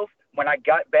itself, when I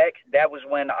got back, that was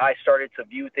when I started to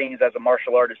view things as a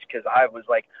martial artist, because I was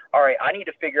like, all right, I need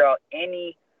to figure out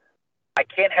I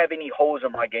can't have any holes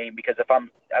in my game, because if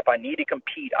I need to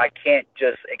compete, I can't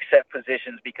just accept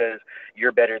positions because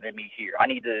you're better than me here. I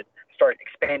need to start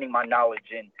expanding my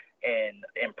knowledge and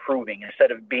improving instead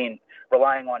of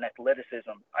relying on athleticism.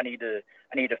 I need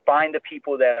to find the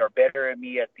people that are better than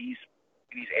me at these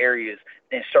areas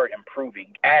and start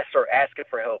improving. Asking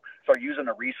for help. Start using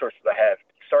the resources I have.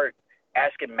 Start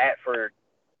asking Matt for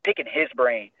picking his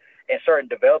brain and start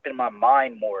developing my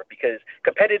mind more, because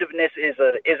competitiveness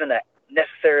isn't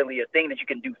necessarily a thing that you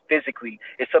can do physically.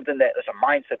 It's something it's a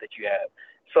mindset that you have.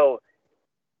 So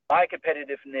my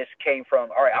competitiveness came from,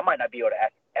 all right, I might not be able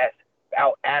to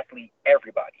out-athlete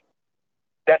everybody.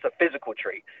 That's a physical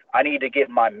trait. I need to get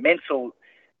my mental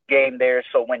game there,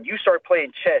 so when you start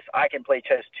playing chess, I can play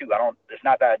chess too. It's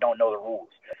not that I don't know the rules.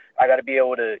 I got to be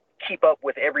able to keep up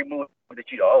with every move that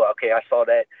okay, I saw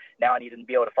that. Now I need to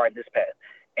be able to find this path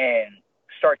and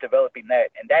start developing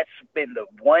that. And that's been the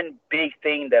one big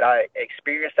thing that I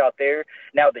experienced out there.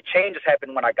 Now the changes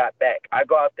happened when I got back. I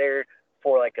go out there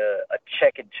for like a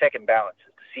check and balances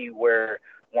to see where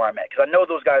I'm at, because I know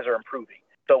those guys are improving.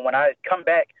 So when I come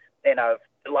back and I've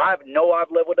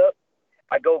leveled up,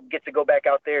 I get to go back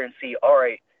out there and see, all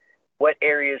right, what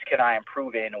areas can I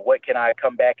improve in? What can I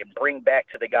come back and bring back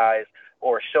to the guys,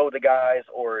 or show the guys,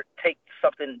 or take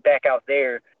something back out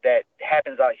there that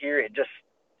happens out here and just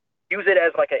use it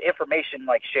as like an information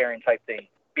like sharing type thing.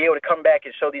 Be able to come back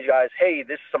and show these guys, hey,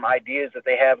 this is some ideas that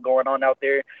they have going on out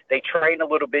there. They train a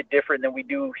little bit different than we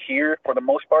do here for the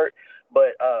most part,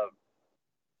 but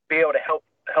be able to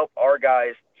help our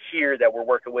guys here that we're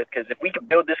working with, because if we can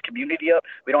build this community up,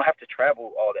 we don't have to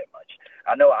travel all that much.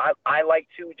 I know I like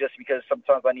to, just because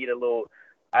sometimes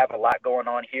I have a lot going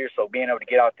on here, so being able to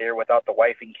get out there without the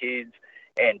wife and kids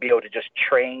and be able to just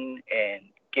train and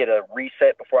get a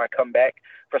reset before I come back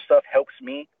for stuff helps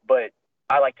me. But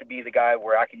I like to be the guy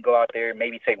where I can go out there and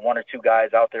maybe take one or two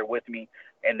guys out there with me,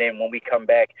 and then when we come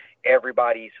back,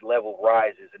 everybody's level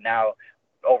rises, and now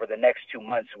over the next 2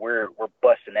 months, we're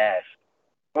busting ass.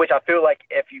 Which I feel like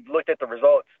if you've looked at the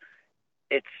results,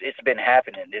 it's been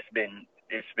happening. It's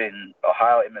been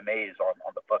Ohio MMA is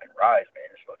on the fucking rise, man.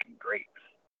 It's fucking great.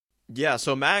 Yeah,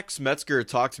 so Max Metzger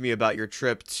talked to me about your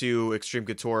trip to Extreme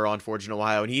Couture on Forge in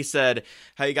Ohio, and he said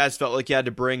how you guys felt like you had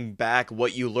to bring back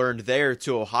what you learned there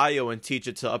to Ohio and teach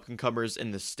it to up-and-comers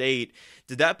in the state.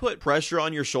 Did that put pressure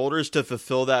on your shoulders to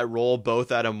fulfill that role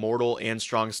both at Immortal and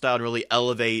Strong Style and really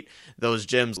elevate those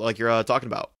gyms like you're talking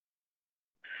about?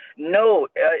 No,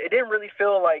 it didn't really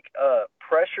feel like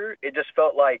pressure. It just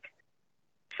felt like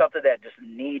something that just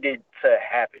needed to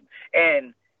happen.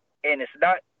 And it's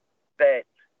not that.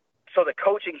 So the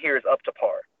coaching here is up to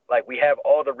par. Like, we have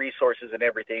all the resources and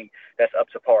everything that's up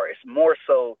to par. It's more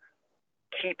so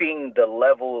keeping the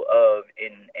level of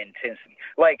intensity.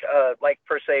 Like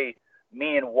per se,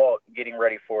 me and Walt getting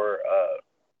ready for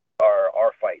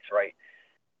our fights, right?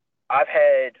 I've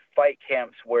had fight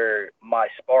camps where my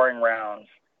sparring rounds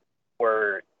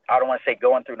were, I don't want to say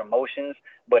going through the motions,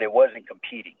 but it wasn't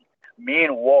competing. Me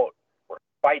and Walt were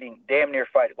fighting, damn near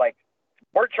fighting. Like,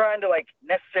 we're trying to, like,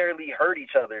 necessarily hurt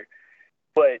each other,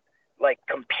 but, like,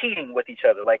 competing with each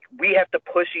other. Like, we have to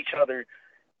push each other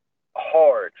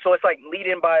hard. So it's like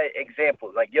leading by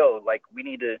example. Like, yo, like, we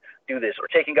need to do this. Or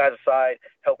taking guys aside,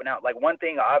 helping out. Like, one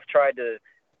thing I've tried to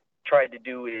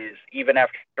do is, even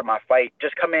after my fight,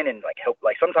 just come in and, like, help.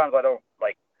 Like, sometimes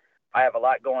I have a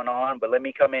lot going on, but let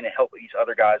me come in and help these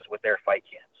other guys with their fight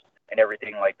camps and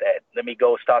everything like that. Let me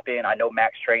go stop in. I know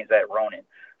Max trains at Ronin.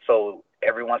 So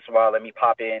every once in a while, let me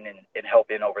pop in and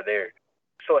help in over there.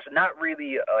 So it's not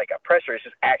really like a pressure. It's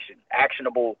just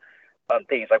actionable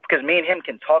things. Like, because me and him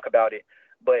can talk about it,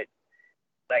 but,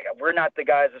 like, we're not the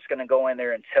guys that's going to go in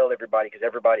there and tell everybody, because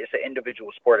it's an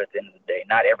individual sport at the end of the day.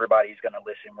 Not everybody's going to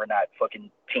listen. We're not fucking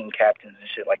team captains and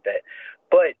shit like that.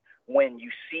 But when you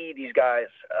see these guys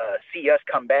see us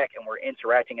come back and we're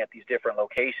interacting at these different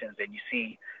locations, and you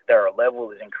see that our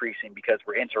level is increasing because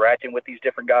we're interacting with these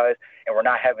different guys, and we're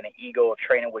not having an ego of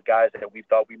training with guys that we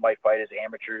thought we might fight as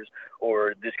amateurs,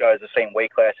 or this guy's the same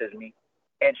weight class as me,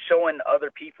 and showing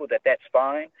other people that that's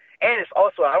fine. And it's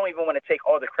also, I don't even want to take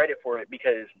all the credit for it,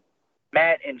 because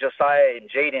Matt and Josiah and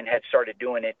Jaden had started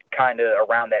doing it kind of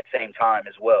around that same time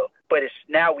as well. But it's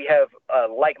now we have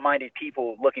like-minded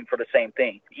people looking for the same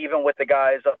thing. Even with the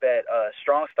guys up at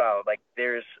Strong Style, like,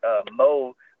 there's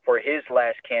Mo for his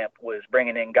last camp was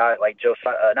bringing in guys like Jarrell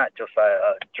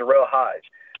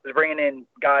Hodge was bringing in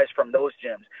guys from those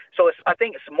gyms. So I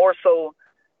think it's more so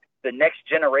the next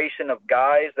generation of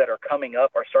guys that are coming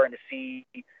up are starting to see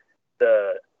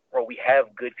we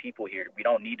have good people here. We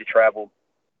don't need to travel.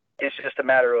 It's just a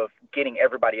matter of getting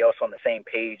everybody else on the same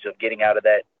page of getting out of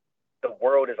that. The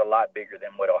world is a lot bigger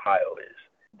than what Ohio is.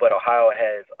 But Ohio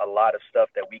has a lot of stuff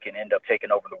that we can end up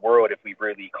taking over the world if we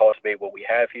really cultivate what we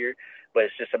have here. But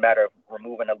it's just a matter of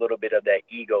removing a little bit of that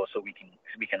ego so we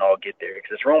can all get there. Because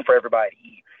there's room for everybody to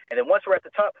eat. And then once we're at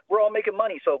the top, we're all making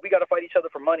money. So if we got to fight each other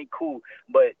for money, cool.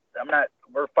 But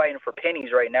we're fighting for pennies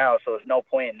right now, so there's no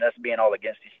point in us being all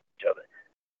against each other.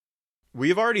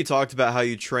 We've already talked about how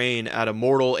you train at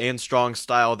Immortal and Strong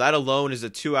Style. That alone is a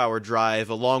 2-hour drive,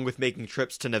 along with making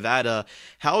trips to Nevada.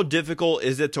 How difficult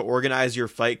is it to organize your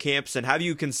fight camps, and have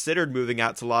you considered moving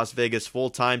out to Las Vegas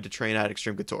full-time to train at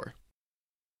Extreme Couture?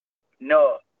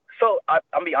 No. So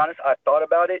I'll be honest, I thought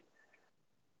about it.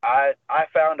 I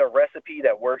found a recipe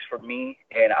that works for me,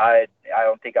 and I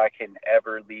don't think I can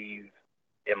ever leave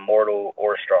Immortal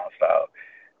or Strong Style.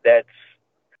 There's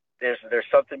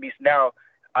something now.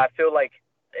 I feel like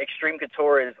Extreme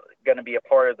Couture is going to be a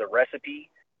part of the recipe,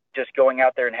 just going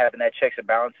out there and having that checks and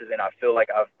balances. And I feel like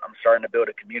I'm starting to build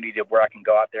a community where I can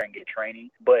go out there and get training.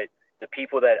 But the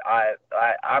people that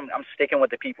I'm sticking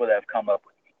with the people that have come up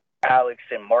with me. Alex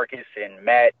and Marcus and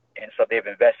Matt and stuff, they've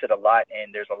invested a lot.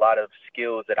 And there's a lot of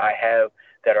skills that I have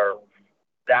that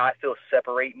I feel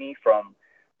separate me from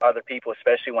other people,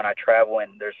 especially when I travel.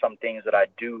 And there's some things that I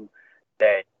do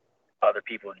that other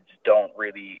people just don't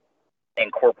really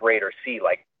incorporate or see,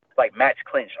 like match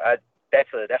clinch. That's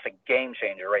a game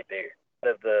changer right there.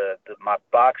 My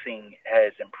boxing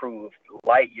has improved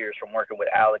light years from working with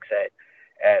Alex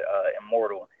at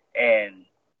Immortal, and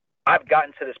I've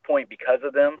gotten to this point because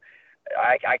of them.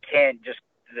 I can't just,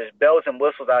 the bells and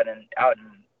whistles out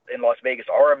in Las Vegas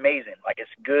are amazing. Like, it's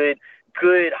good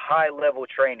high level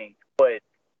training, but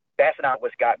that's not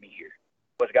what's got me here.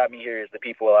 What's got me here is the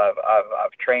people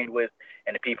I've trained with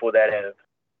and the people that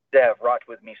have rocked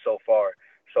with me so far.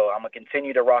 So I'm going to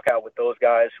continue to rock out with those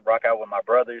guys, rock out with my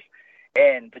brothers.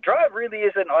 And the drive really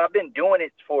isn't, I've been doing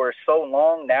it for so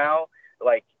long now.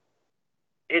 Like,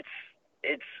 it's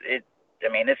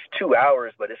I mean, it's 2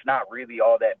 hours, but it's not really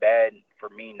all that bad for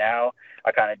me now.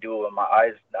 I kind of do it with my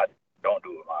eyes. I don't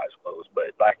do it with my eyes closed,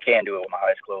 but I can do it with my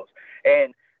eyes closed.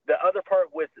 And the other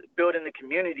part with building the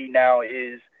community now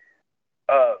is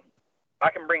I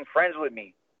can bring friends with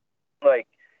me. Like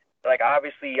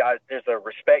obviously there's a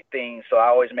respect thing, so I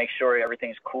always make sure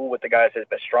everything's cool with the guys at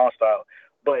strong style.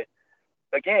 But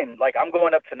again, like I'm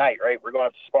going up tonight, right? We're going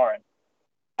up to sparring.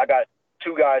 I got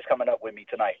 2 guys coming up with me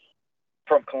tonight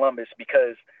from Columbus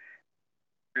because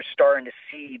you're starting to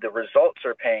see the results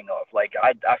are paying off. Like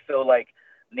I feel like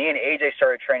me and AJ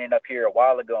started training up here a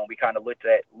while ago, and we kind of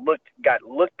got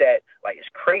looked at like it's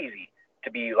crazy to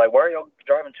be like, why are y'all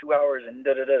driving 2 hours and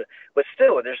da da da? But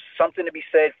still, there's something to be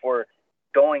said for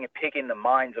going and picking the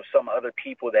minds of some other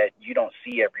people that you don't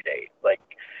see every day. Like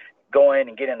going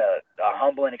and getting a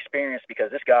humbling experience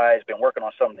because this guy has been working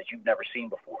on something that you've never seen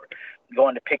before.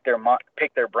 Going to pick their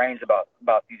brains about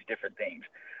these different things.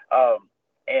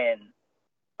 And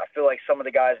I feel like some of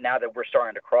the guys now that we're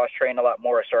starting to cross train a lot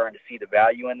more are starting to see the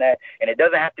value in that. And it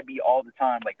doesn't have to be all the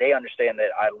time. Like they understand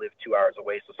that I live 2 hours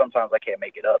away, so sometimes I can't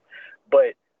make it up.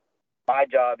 But my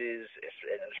job is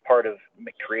as part of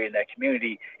creating that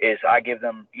community is I give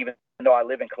them, even though I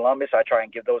live in Columbus, I try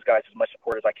and give those guys as much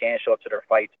support as I can, show up to their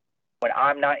fights. When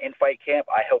I'm not in fight camp,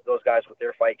 I help those guys with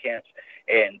their fight camps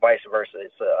and vice versa.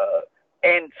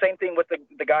 And same thing with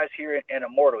the guys here in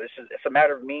Immortal. It's a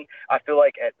matter of me. I feel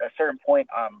like at a certain point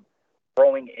I'm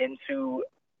growing into,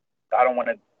 I don't want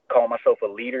to call myself a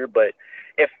leader, but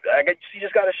you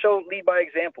just got to lead by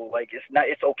example. Like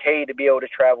it's okay to be able to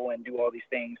travel and do all these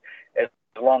things as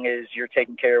long as you're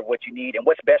taking care of what you need and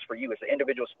what's best for you. It's an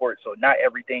individual sport, so not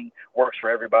everything works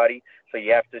for everybody. So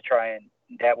you have to try and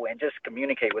dabble and just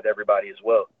communicate with everybody as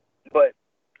well. But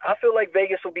I feel like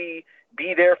Vegas will be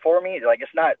there for me. Like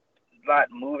it's not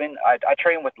moving. I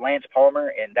train with Lance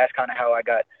Palmer, and that's kind of how I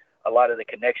got a lot of the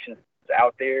connections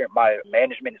out there. My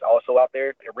management is also out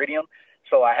there, Iridium.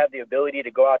 So I have the ability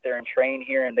to go out there and train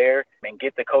here and there and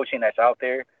get the coaching that's out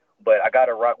there. But I got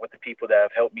to rock with the people that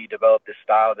have helped me develop this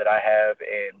style that I have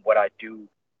and what I do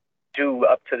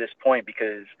up to this point,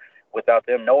 because without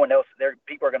them, no one else,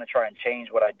 people are going to try and change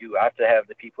what I do. I have to have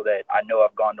the people that I know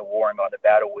I've gone to war and gone to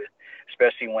battle with,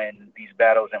 especially when these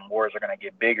battles and wars are going to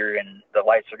get bigger and the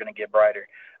lights are going to get brighter.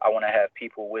 I want to have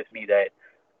people with me that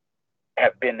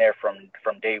have been there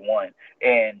from day one.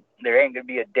 And there ain't going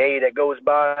to be a day that goes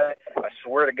by, I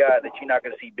swear to God, that you're not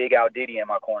going to see Big Al Diddy in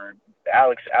my corner.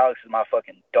 Alex is my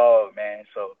fucking dog, man.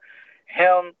 So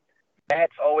him,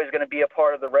 Matt's always going to be a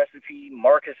part of the recipe.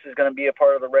 Marcus is going to be a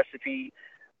part of the recipe.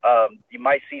 You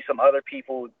might see some other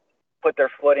people put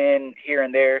their foot in here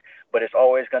and there, but it's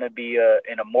always going to be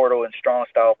an Immortal and Strong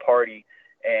Style party,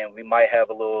 and we might have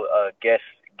a little guest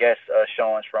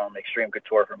showings from Extreme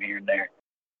Couture from here and there.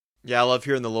 Yeah, I love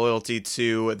hearing the loyalty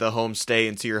to the home state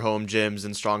and to your home gyms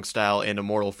and Strong Style and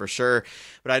Immortal for sure.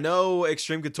 But I know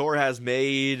Extreme Couture has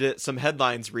made some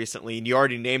headlines recently, and you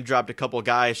already name-dropped a couple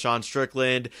guys, Sean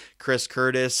Strickland, Chris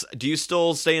Curtis. Do you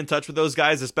still stay in touch with those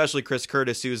guys, especially Chris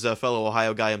Curtis, who's a fellow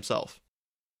Ohio guy himself?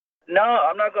 No,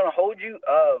 I'm not going to hold you.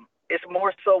 It's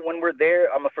more so when we're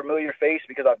there, I'm a familiar face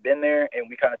because I've been there, and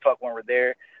we kind of talk when we're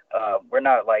there. We're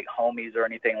not like homies or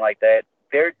anything like that.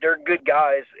 They're good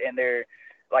guys, and they're,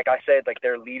 like I said, like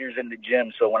they're leaders in the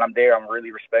gym. So when I'm there, I'm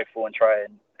really respectful and try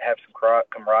and have some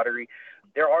camaraderie.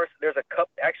 There's a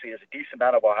decent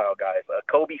amount of Ohio guys.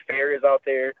 Kobe Fair is out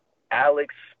there.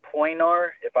 Alex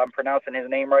Poinar, if I'm pronouncing his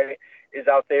name right, is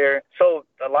out there. So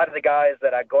a lot of the guys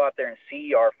that I go out there and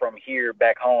see are from here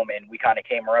back home, and we kind of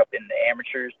came up in the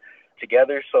amateurs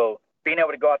together. So being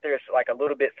able to go out there is like a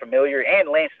little bit familiar. And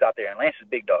Lance is out there, and Lance is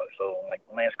big dog. So like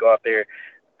Lance go out there,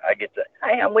 I get to,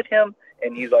 hey, I'm with him.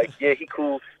 And he's like, yeah, he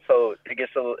cool. So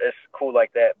it's cool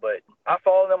like that. But I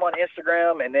follow them on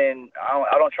Instagram, and then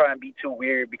I don't try and be too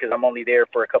weird because I'm only there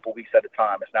for a couple weeks at a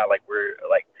time. It's not like we're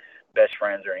like best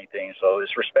friends or anything. So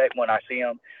it's respect when I see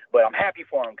them. But I'm happy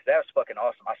for him because that was fucking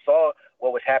awesome. I saw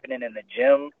what was happening in the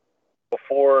gym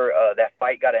before that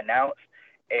fight got announced,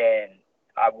 and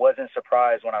I wasn't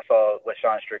surprised when I saw what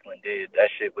Sean Strickland did. That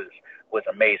shit was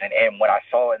amazing. And when I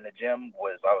saw it in the gym,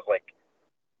 I was like,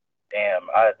 damn,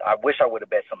 I wish I would have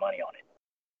bet some money on it.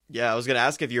 Yeah, I was going to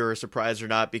ask if you were surprised or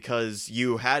not, because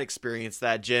you had experienced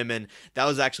that gym, and that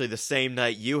was actually the same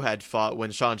night you had fought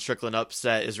when Sean Strickland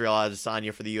upset Israel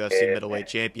Adesanya for the UFC Middleweight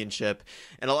Championship.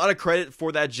 And a lot of credit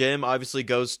for that gym obviously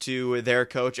goes to their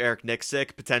coach, Eric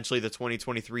Nixick, potentially the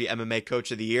 2023 MMA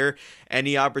Coach of the Year.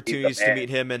 Any opportunities to meet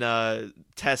him and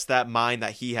test that mind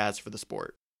that he has for the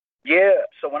sport? Yeah,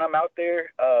 so when I'm out there,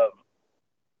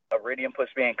 Iridium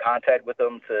puts me in contact with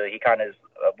him. He kind of is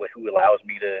who allows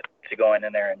me to go in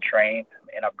there and train.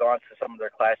 And I've gone to some of their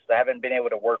classes. I haven't been able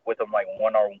to work with them like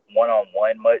one on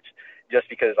one much, just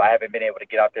because I haven't been able to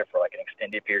get out there for like an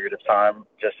extended period of time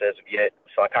just as of yet.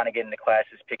 So I kind of get into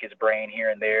classes, pick his brain here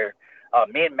and there.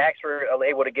 Me and Max were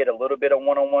able to get a little bit of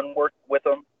one-on-one work with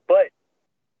him, but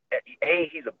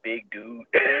he's a big dude.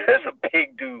 That's a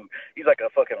big dude. He's like a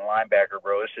fucking linebacker,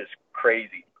 bro. It's just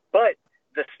crazy. But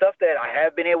the stuff that I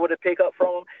have been able to pick up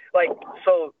from him, like,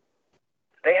 so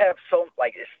they have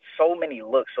it's so many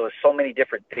looks, so it's so many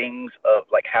different things of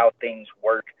like how things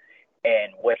work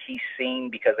and what he's seen,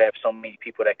 because they have so many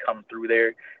people that come through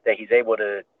there that he's able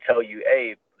to tell you,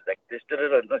 hey, like this,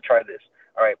 let's try this.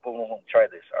 All right, boom, boom, boom, try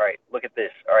this. All right, look at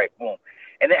this. All right, boom.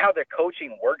 And then how their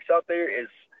coaching works out there is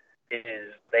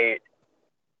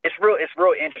it's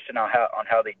real interesting on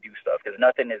how they do stuff, because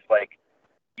nothing is like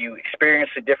you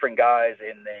experience the different guys,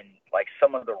 and then like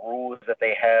some of the rules that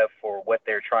they have for what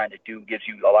they're trying to do gives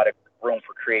you a lot of room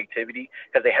for creativity,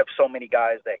 because they have so many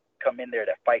guys that come in there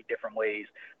that fight different ways.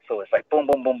 So it's like boom,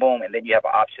 boom, boom, boom, and then you have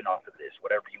an option off of this,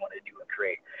 whatever you want to do and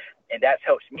create. And that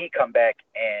helps me come back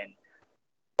and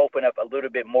open up a little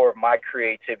bit more of my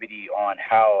creativity on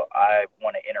how I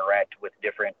want to interact with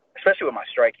different, especially with my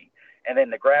striking. And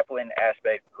then the grappling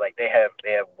aspect, like they have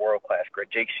world class.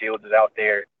 Jake Shields is out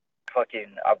there.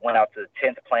 I went out to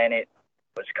 10th Planet.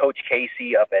 It was Coach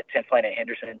Casey up at 10th Planet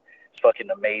Henderson. It's fucking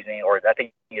amazing. Or I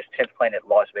think it's 10th Planet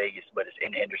Las Vegas, but it's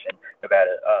in Henderson,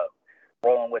 Nevada.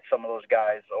 Rolling with some of those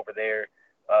guys over there.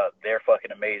 They're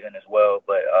fucking amazing as well.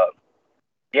 But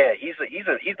yeah, he's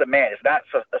the man. It's not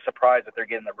a surprise that they're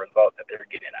getting the result that they're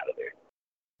getting out of there.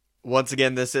 Once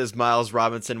again, this is Myles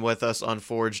Robinson with us on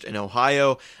Forged in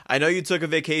Ohio. I know you took a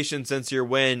vacation since your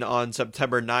win on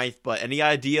September 9th, but any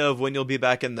idea of when you'll be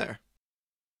back in there?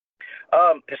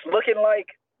 It's looking like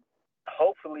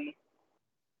hopefully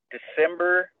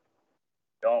December.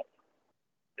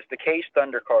 It's the Cage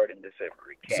Thunder card in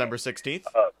December. December 16th?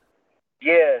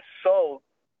 Yeah, so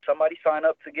somebody sign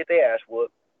up to get their ass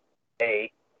whooped.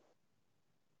 A.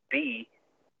 B.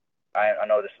 I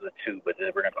know this is a 2, but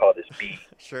we're gonna call this B.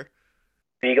 Sure.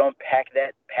 B gonna pack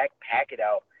it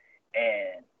out,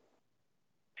 and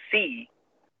C,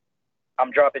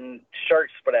 I'm dropping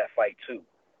shirts for that fight too.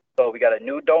 So we got a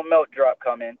new Don't Melt drop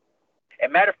coming.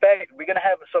 And matter of fact, we're gonna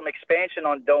have some expansion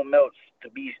on Don't Melts to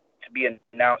be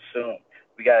announced soon.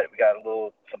 We got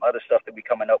some other stuff that we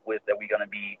coming up with that we're gonna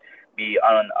be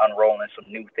unrolling,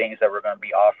 some new things that we're gonna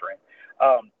be offering.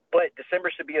 But December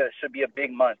should be a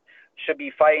big month. Should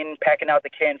be fighting, packing out the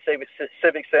Canton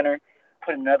Civic Center,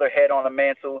 putting another head on the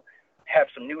mantle, have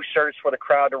some new shirts for the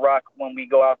crowd to rock when we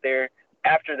go out there.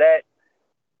 After that,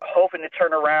 hoping to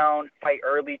turn around, fight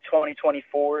early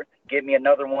 2024, get me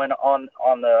another one on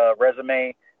the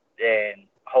resume, and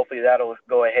hopefully that'll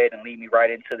go ahead and lead me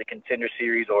right into the Contender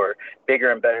Series or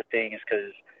bigger and better things,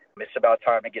 because it's about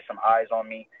time to get some eyes on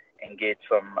me and get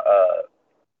some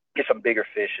bigger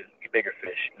fish.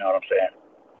 You know what I'm saying?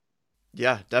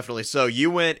 Yeah, definitely. So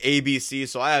you went ABC,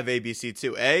 so I have ABC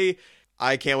too.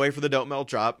 I can't wait for the Don't Melt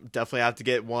drop. Definitely have to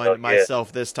get one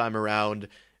myself this time around.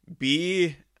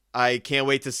 B, I can't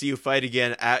wait to see you fight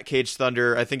again at Cage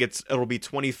Thunder. I think it'll be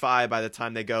 25 by the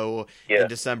time they go in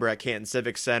December at Canton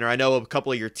Civic Center. I know a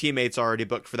couple of your teammates are already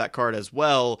booked for that card as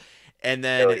well. And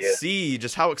then C,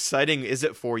 just how exciting is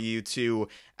it for you to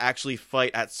actually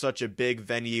fight at such a big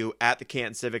venue at the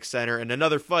Canton Civic Center and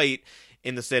another fight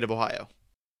in the state of Ohio?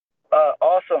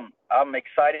 Awesome. I'm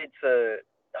excited to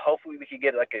hopefully we could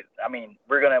get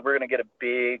we're gonna get a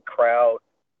big crowd.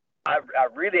 I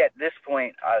really at this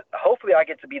point, hopefully I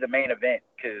get to be the main event,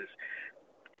 because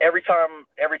every time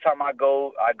I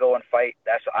go and fight,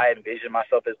 I envision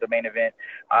myself as the main event.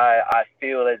 I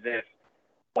feel as if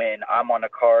when I'm on the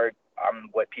card, I'm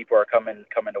what people are coming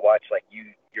to watch. Like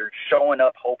you're showing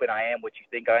up hoping I am what you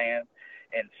think I am,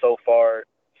 and so far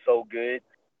so good.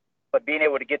 But being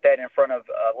able to get that in front of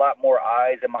a lot more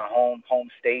eyes in my home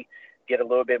state, get a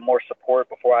little bit more support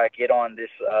before I get on this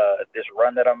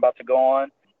run that I'm about to go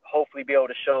on. Hopefully be able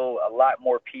to show a lot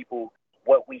more people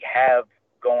what we have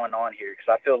going on here,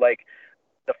 because I feel like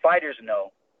the fighters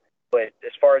know, but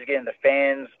as far as getting the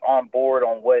fans on board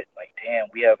on what, like, damn,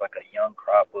 we have like a young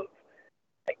crop of,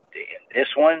 like, damn, this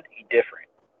one, he different.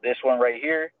 This one right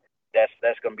here,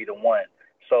 that's going to be the one.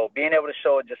 So being able to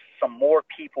show just some more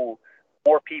people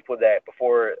that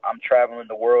before I'm traveling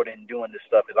the world and doing this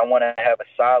stuff, is I want to have a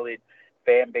solid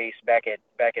fan base back in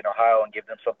Ohio and give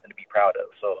them something to be proud of.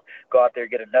 So go out there,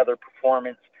 get another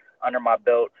performance under my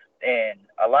belt. And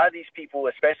a lot of these people,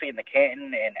 especially in the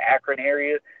Canton and Akron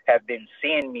area, have been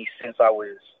seeing me since I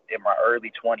was in my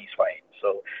early 20s fighting.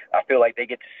 So I feel like they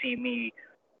get to see me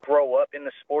grow up in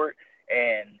the sport,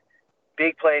 and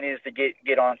big plan is to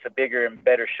get on to bigger and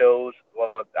better shows.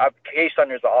 Well, Cage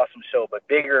Thunder is an awesome show, but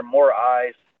bigger, more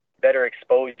eyes, better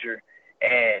exposure,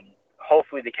 and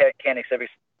hopefully the Canic Civic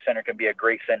Center can be a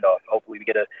great send-off. Hopefully we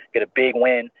get a big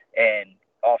win and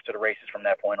off to the races from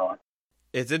that point on.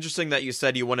 It's interesting that you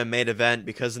said you won a main event,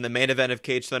 because in the main event of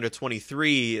Cage Thunder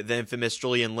 23, the infamous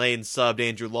Julian Lane subbed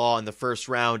Andrew Law in the first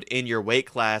round in your weight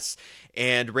class.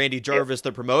 And Randy Jarvis,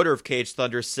 the promoter of Cage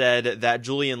Thunder, said that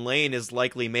Julian Lane is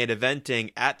likely main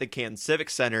eventing at the Canton Civic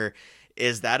Center.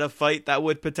 Is that a fight that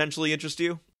would potentially interest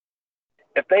you?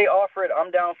 If they offer it,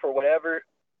 I'm down for whatever.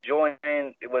 Julian,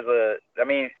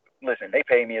 listen, they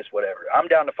pay me as whatever. I'm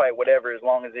down to fight whatever as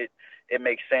long as it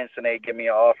makes sense and they give me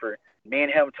an offer. Me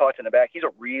and him talked in the back. He's a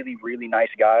really, really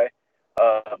nice guy.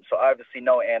 So obviously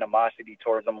no animosity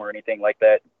towards him or anything like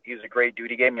that. He was a great dude.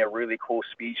 He gave me a really cool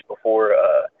speech before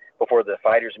the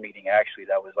fighters meeting, actually.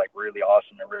 That was like really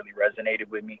awesome and really resonated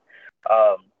with me.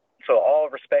 So all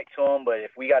respect to him, but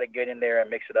if we got to get in there and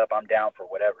mix it up, I'm down for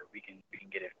whatever. We can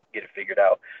get it figured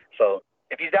out. So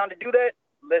if he's down to do that,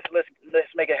 let's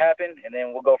make it happen, and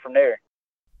then we'll go from there.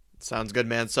 Sounds good,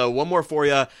 man. So one more for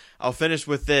you. I'll finish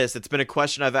with this. It's been a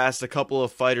question I've asked a couple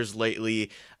of fighters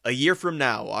lately. A year from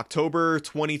now, October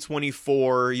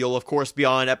 2024, you'll of course be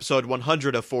on episode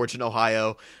 100 of Forged in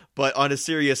Ohio. But on a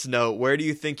serious note, where do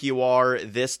you think you are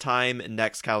this time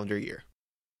next calendar year?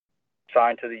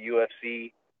 Signed to the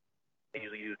UFC. I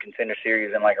usually do Contender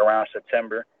Series in like around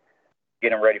September.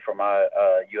 Getting ready for my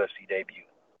UFC debut.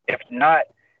 If not,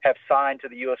 have signed to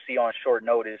the UFC on short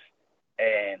notice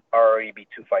and already be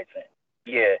 2 fights in.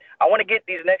 Yeah, I want to get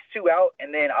these next 2 out,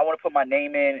 and then I want to put my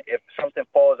name in. If something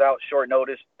falls out short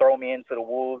notice, throw me into the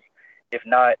Wolves. If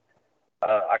not,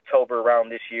 October around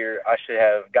this year, I should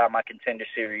have got my Contender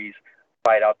Series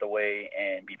fight out the way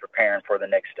and be preparing for the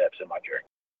next steps in my journey.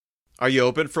 Are you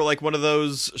open for like one of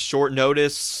those short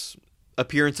notice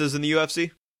appearances in the UFC?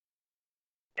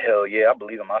 Hell yeah, I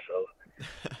believe in myself.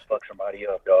 Fuck somebody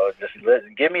up, dog. Just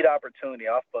give me the opportunity.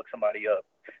 I'll fuck somebody up.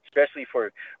 Especially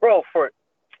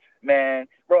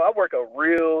I work a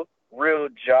real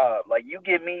job. Like, you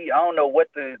give me, I don't know what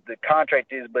the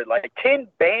contract is, but like 10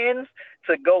 bands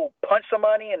to go punch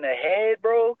somebody in the head,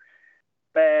 bro,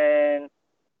 man,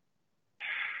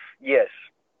 yes,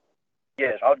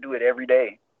 I'll do it every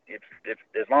day. If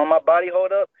as long as my body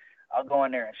hold up, I'll go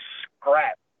in there and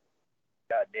scrap.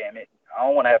 God damn it. I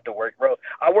don't want to have to work, bro.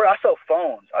 I sell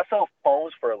phones. I sell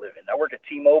phones for a living. I work at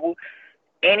T-Mobile.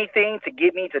 Anything to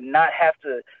get me to not have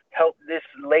to help this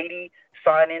lady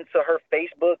sign into her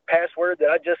Facebook password that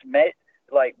I just met.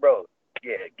 Like, bro,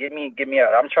 yeah, get me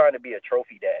out. I'm trying to be a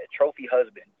trophy dad, trophy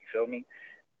husband. You feel me?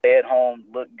 Stay at home,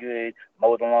 look good,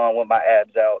 mow the lawn with my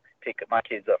abs out, pick my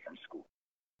kids up from school.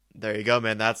 There you go,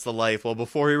 man. That's the life. Well,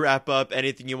 before we wrap up,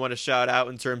 anything you want to shout out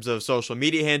in terms of social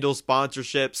media handles,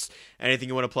 sponsorships, anything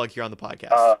you want to plug here on the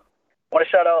podcast? I want to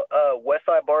shout out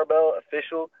Westside Barbell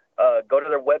Official. Go to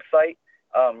their website.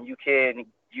 You can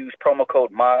use promo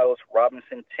code Myles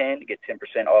Robinson 10 to get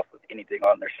 10% off with anything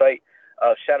on their site.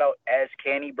 Shout out As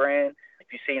Canny brand. If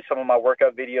you've seen some of my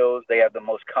workout videos, they have the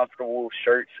most comfortable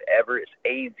shirts ever. It's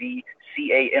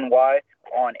AZCANY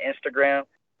on Instagram.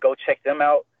 Go check them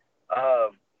out.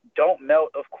 Don't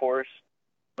Melt, of course.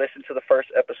 Listen to the first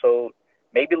episode,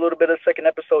 maybe a little bit of the second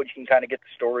episode. You can kind of get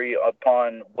the story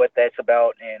upon what that's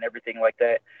about and everything like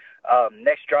that.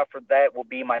 Next drop for that will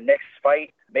be my next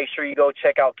fight. Make sure you go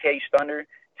check out Cage Thunder.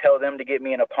 Tell them to get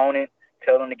me an opponent.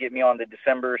 Tell them to get me on the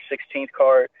December 16th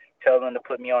card. Tell them to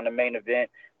put me on the main event.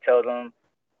 Tell them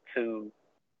to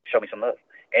show me some love.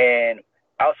 And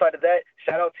outside of that,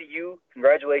 shout out to you.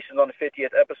 Congratulations on the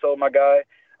 50th episode, my guy.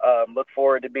 Look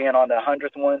forward to being on the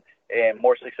 100th one, and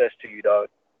more success to you, dog.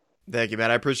 Thank you,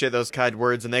 man. I appreciate those kind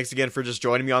words, and thanks again for just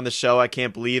joining me on the show. I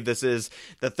can't believe this is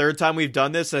the 3rd time we've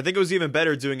done this, and I think it was even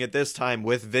better doing it this time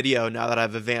with video now that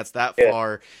I've advanced that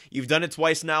far. You've done it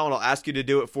twice now, and I'll ask you to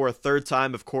do it for a 3rd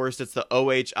time. Of course, it's the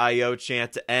OHIO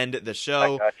chant to end the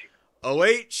show. I got you.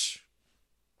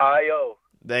 OHIO.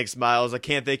 Thanks, Myles. I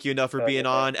can't thank you enough for being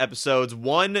on episodes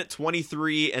 1,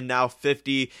 23, and now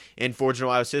 50 in Forged in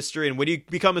Ohio's history. And when you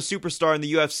become a superstar in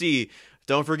the UFC,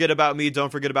 don't forget about me.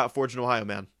 Don't forget about Forged in Ohio,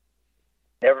 man.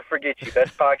 Never forget you.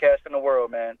 Best podcast in the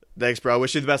world, man. Thanks, bro.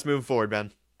 Wish you the best moving forward,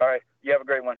 man. All right. You have a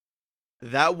great one.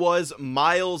 That was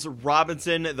Myles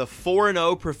Robinson, the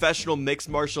 4-0 professional mixed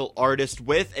martial artist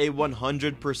with a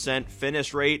 100%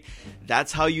 finish rate.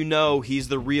 That's how you know he's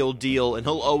the real deal, and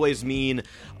he'll always mean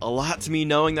a lot to me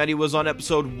knowing that he was on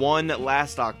episode 1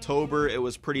 last October. It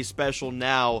was pretty special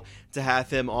now to have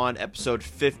him on episode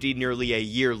 50 nearly a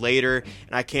year later,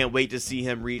 and I can't wait to see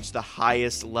him reach the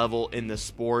highest level in the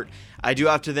sport. I do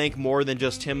have to thank more than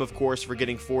just him, of course, for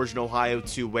getting Forged in Ohio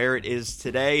to where it is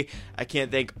today. I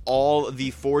can't thank all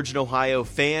the Forged in Ohio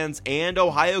fans and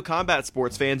Ohio combat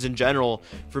sports fans in general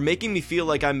for making me feel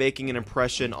like I'm making an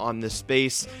impression on this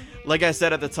space. Like I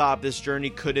said at the top, this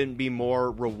journey couldn't be more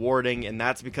rewarding, and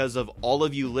that's because of all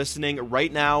of you listening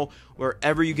right now,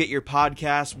 wherever you get your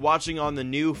podcasts, watching on the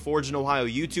new Forged in Ohio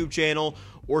YouTube channel,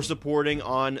 or supporting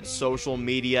on social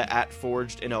media at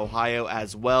Forged in Ohio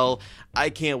as well. I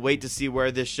can't wait to see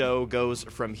where this show goes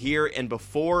from here, and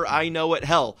before I know it,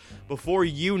 hell, before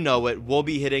you know it, we'll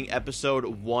be hitting episode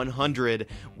 100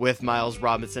 with Myles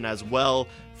Robinson as well.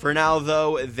 For now,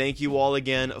 though, thank you all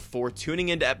again for tuning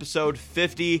into episode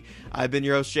 50. I've been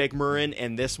your host, Jake Murrin,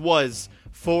 and this was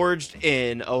Forged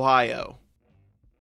in Ohio.